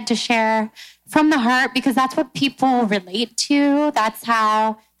you said, to share from the heart, because that's what people relate to. That's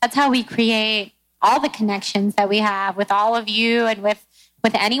how we create all the connections that we have with all of you and with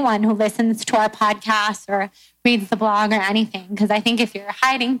anyone who listens to our podcast or reads the blog or anything. Because I think if you're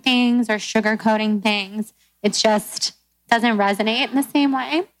hiding things or sugarcoating things, it just doesn't resonate in the same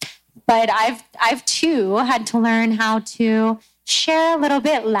way. But I've too had to learn how to share a little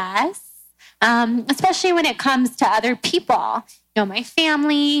bit less, especially when it comes to other people, my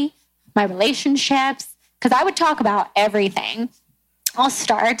family, my relationships, because I would talk about everything. I'll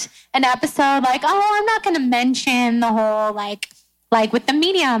start an episode like, I'm not going to mention the whole, like with the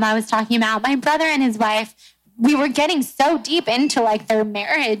medium I was talking about, my brother and his wife, we were getting so deep into like their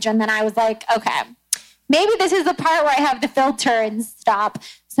marriage. And then I was like, okay, maybe this is the part where I have the filter and stop.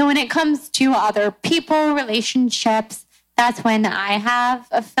 So when it comes to other people, relationships, that's when I have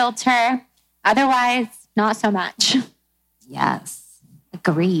a filter. Otherwise, not so much. Yes.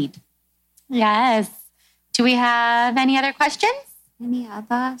 Agreed. Yes. Do we have any other questions? Any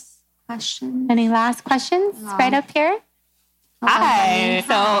other questions? Any last questions? Right up here. Hi.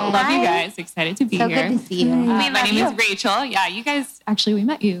 So love you guys. Excited to be here. So good to see you. My name is Rachel. Yeah, you guys, actually, we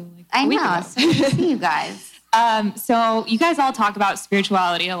met you like I a week know. ago. So good to see you guys. So you guys all talk about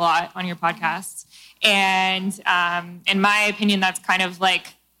spirituality a lot on your podcast. And in my opinion, that's kind of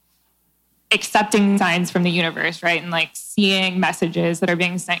like accepting signs from the universe, right? And like seeing messages that are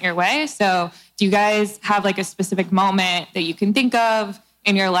being sent your way. So do you guys have like a specific moment that you can think of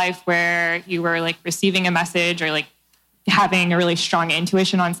in your life where you were like receiving a message or like having a really strong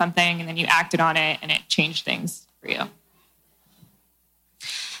intuition on something and then you acted on it and it changed things for you?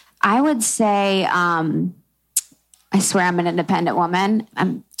 I would say, I swear I'm an independent woman.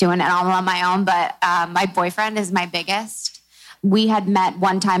 I'm doing it all on my own, but my boyfriend is my biggest. We had met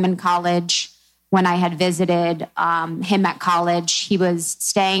one time in college when I had visited him at college. He was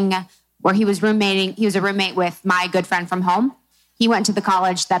staying where he was roommating. He was a roommate with my good friend from home. He went to the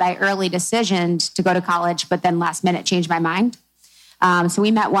college that I early decisioned to go to college, but then last minute changed my mind. So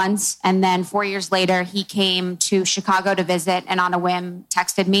we met once, and then 4 years later, he came to Chicago to visit and on a whim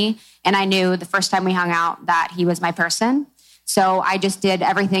texted me. And I knew the first time we hung out that he was my person. So I just did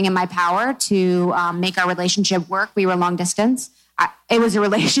everything in my power to make our relationship work. We were long distance. It was a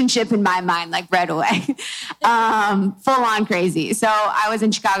relationship in my mind, like right away, full on crazy. So I was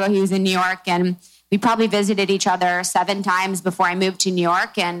in Chicago, he was in New York, and we probably visited each other 7 times before I moved to New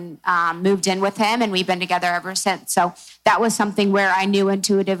York and moved in with him, and we've been together ever since. So that was something where I knew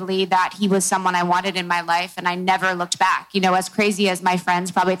intuitively that he was someone I wanted in my life, and I never looked back. As crazy as my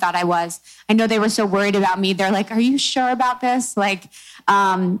friends probably thought I was, I know they were so worried about me. They're like, are you sure about this? Like,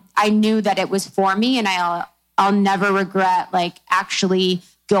 I knew that it was for me, and I'll never regret like actually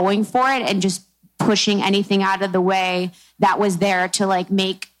going for it and just pushing anything out of the way that was there to like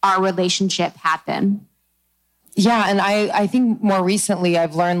make our relationship happen. Yeah. And I think more recently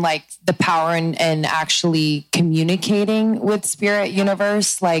I've learned like the power in actually communicating with spirit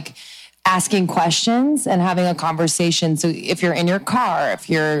universe, like asking questions and having a conversation. So if you're in your car, if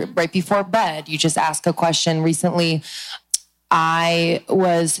you're right before bed, you just ask a question. Recently, I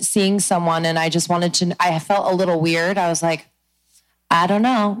was seeing someone and I just wanted to, I felt a little weird. I was like, I don't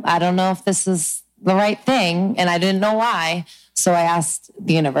know if this is the right thing. And I didn't know why. So I asked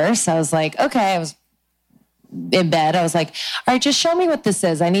the universe. I was like, okay, I was in bed. I was like, all right, just show me what this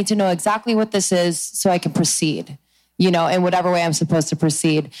is. I need to know exactly what this is so I can proceed, in whatever way I'm supposed to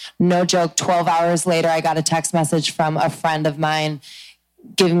proceed. No joke. 12 hours later, I got a text message from a friend of mine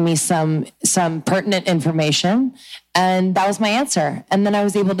giving me some pertinent information. And that was my answer. And then I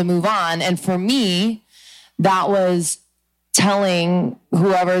was able to move on. And for me, that was telling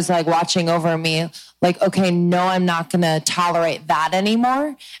whoever's like watching over me, like, okay, no, I'm not going to tolerate that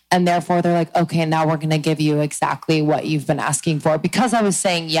anymore. And therefore they're like, okay, now we're going to give you exactly what you've been asking for, because I was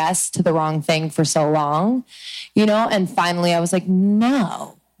saying yes to the wrong thing for so long, and finally I was like,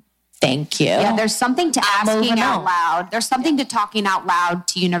 no, thank you. Yeah, there's something to asking out loud. There's something to talking out loud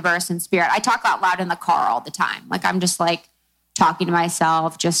to universe and spirit. I talk out loud in the car all the time. Like I'm just like talking to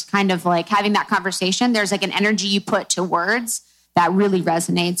myself, just kind of like having that conversation. There's like an energy you put to words that really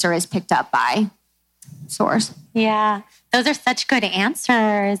resonates or is picked up by source. Yeah, those are such good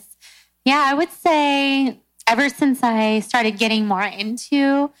answers. Yeah, I would say ever since I started getting more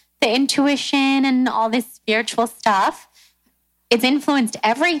into the intuition and all this spiritual stuff, it's influenced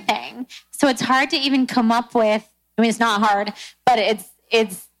everything. So it's hard to even come up with, it's not hard, but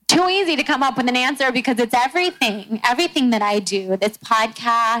it's too easy to come up with an answer because it's everything that I do. This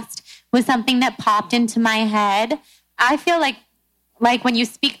podcast was something that popped into my head. I feel like when you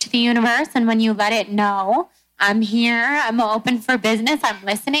speak to the universe and when you let it know, I'm here, I'm open for business, I'm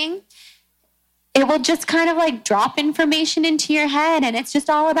listening, it will just kind of like drop information into your head. And it's just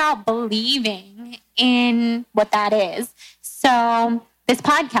all about believing in what that is. So this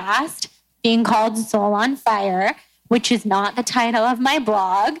podcast being called Soul on Fire, which is not the title of my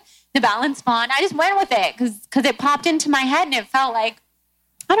blog, The Balanced Bond, I just went with it because it popped into my head and it felt like,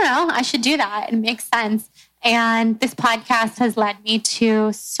 I don't know, I should do that. It makes sense. And this podcast has led me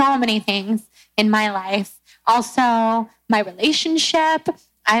to so many things in my life. Also, my relationship.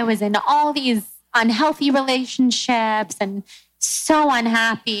 I was in all these unhealthy relationships and so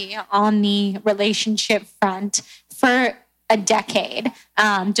unhappy on the relationship front for a decade,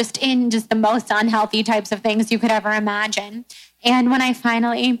 just the most unhealthy types of things you could ever imagine. And when I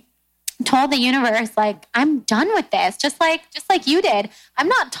finally told the universe, like, I'm done with this, just like you did. I'm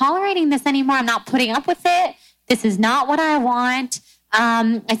not tolerating this anymore. I'm not putting up with it. This is not what I want.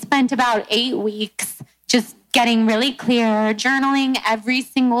 I spent about 8 weeks just getting really clear, journaling every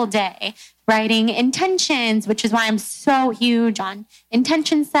single day, writing intentions, which is why I'm so huge on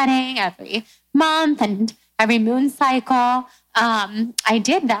intention setting every month and every moon cycle. I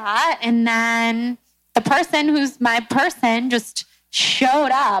did that. And then the person who's my person just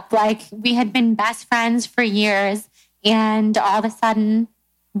showed up. Like, we had been best friends for years, and all of a sudden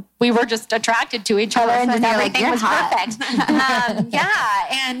we were just attracted to each other, and just everything was perfect. And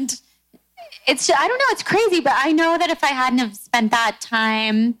I don't know, it's crazy, but I know that if I hadn't have spent that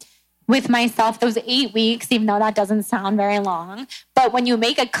time with myself, those 8 weeks, even though that doesn't sound very long, but when you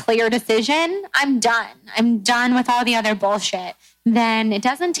make a clear decision, I'm done. I'm done with all the other bullshit. Then it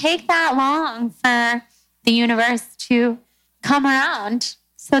doesn't take that long for the universe to come around.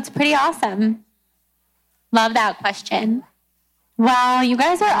 So it's pretty awesome. Love that question. Well, you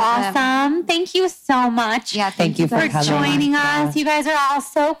guys are awesome. Thank you so much. Yeah, thank you for joining us. You guys are all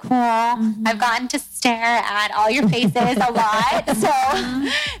so cool. I've gotten to stare at all your faces a lot. So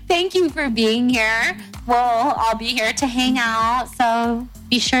thank you for being here. We'll all be here to hang out. So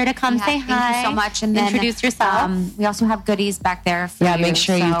be sure to come say hi. Thank you so much. And then introduce yourself. We also have goodies back there for you. Make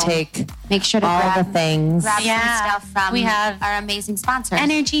sure you take make sure to all grab the things. Grab some stuff from we have our amazing sponsors.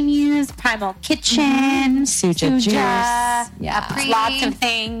 Energy Muse, Primal Kitchen, Suja Juice. Yeah. Lots of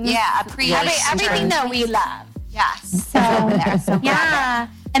things. Yeah, everything that we love. Yes. So, yeah.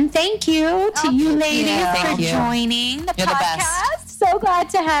 And thank you to you ladies for joining the You're podcast. So glad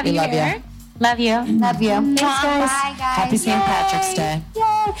to have you here. Love you. Love you. Thanks, guys. Bye, guys. Happy St. Patrick's Day.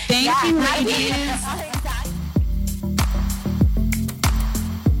 Yay. Thank you, ladies.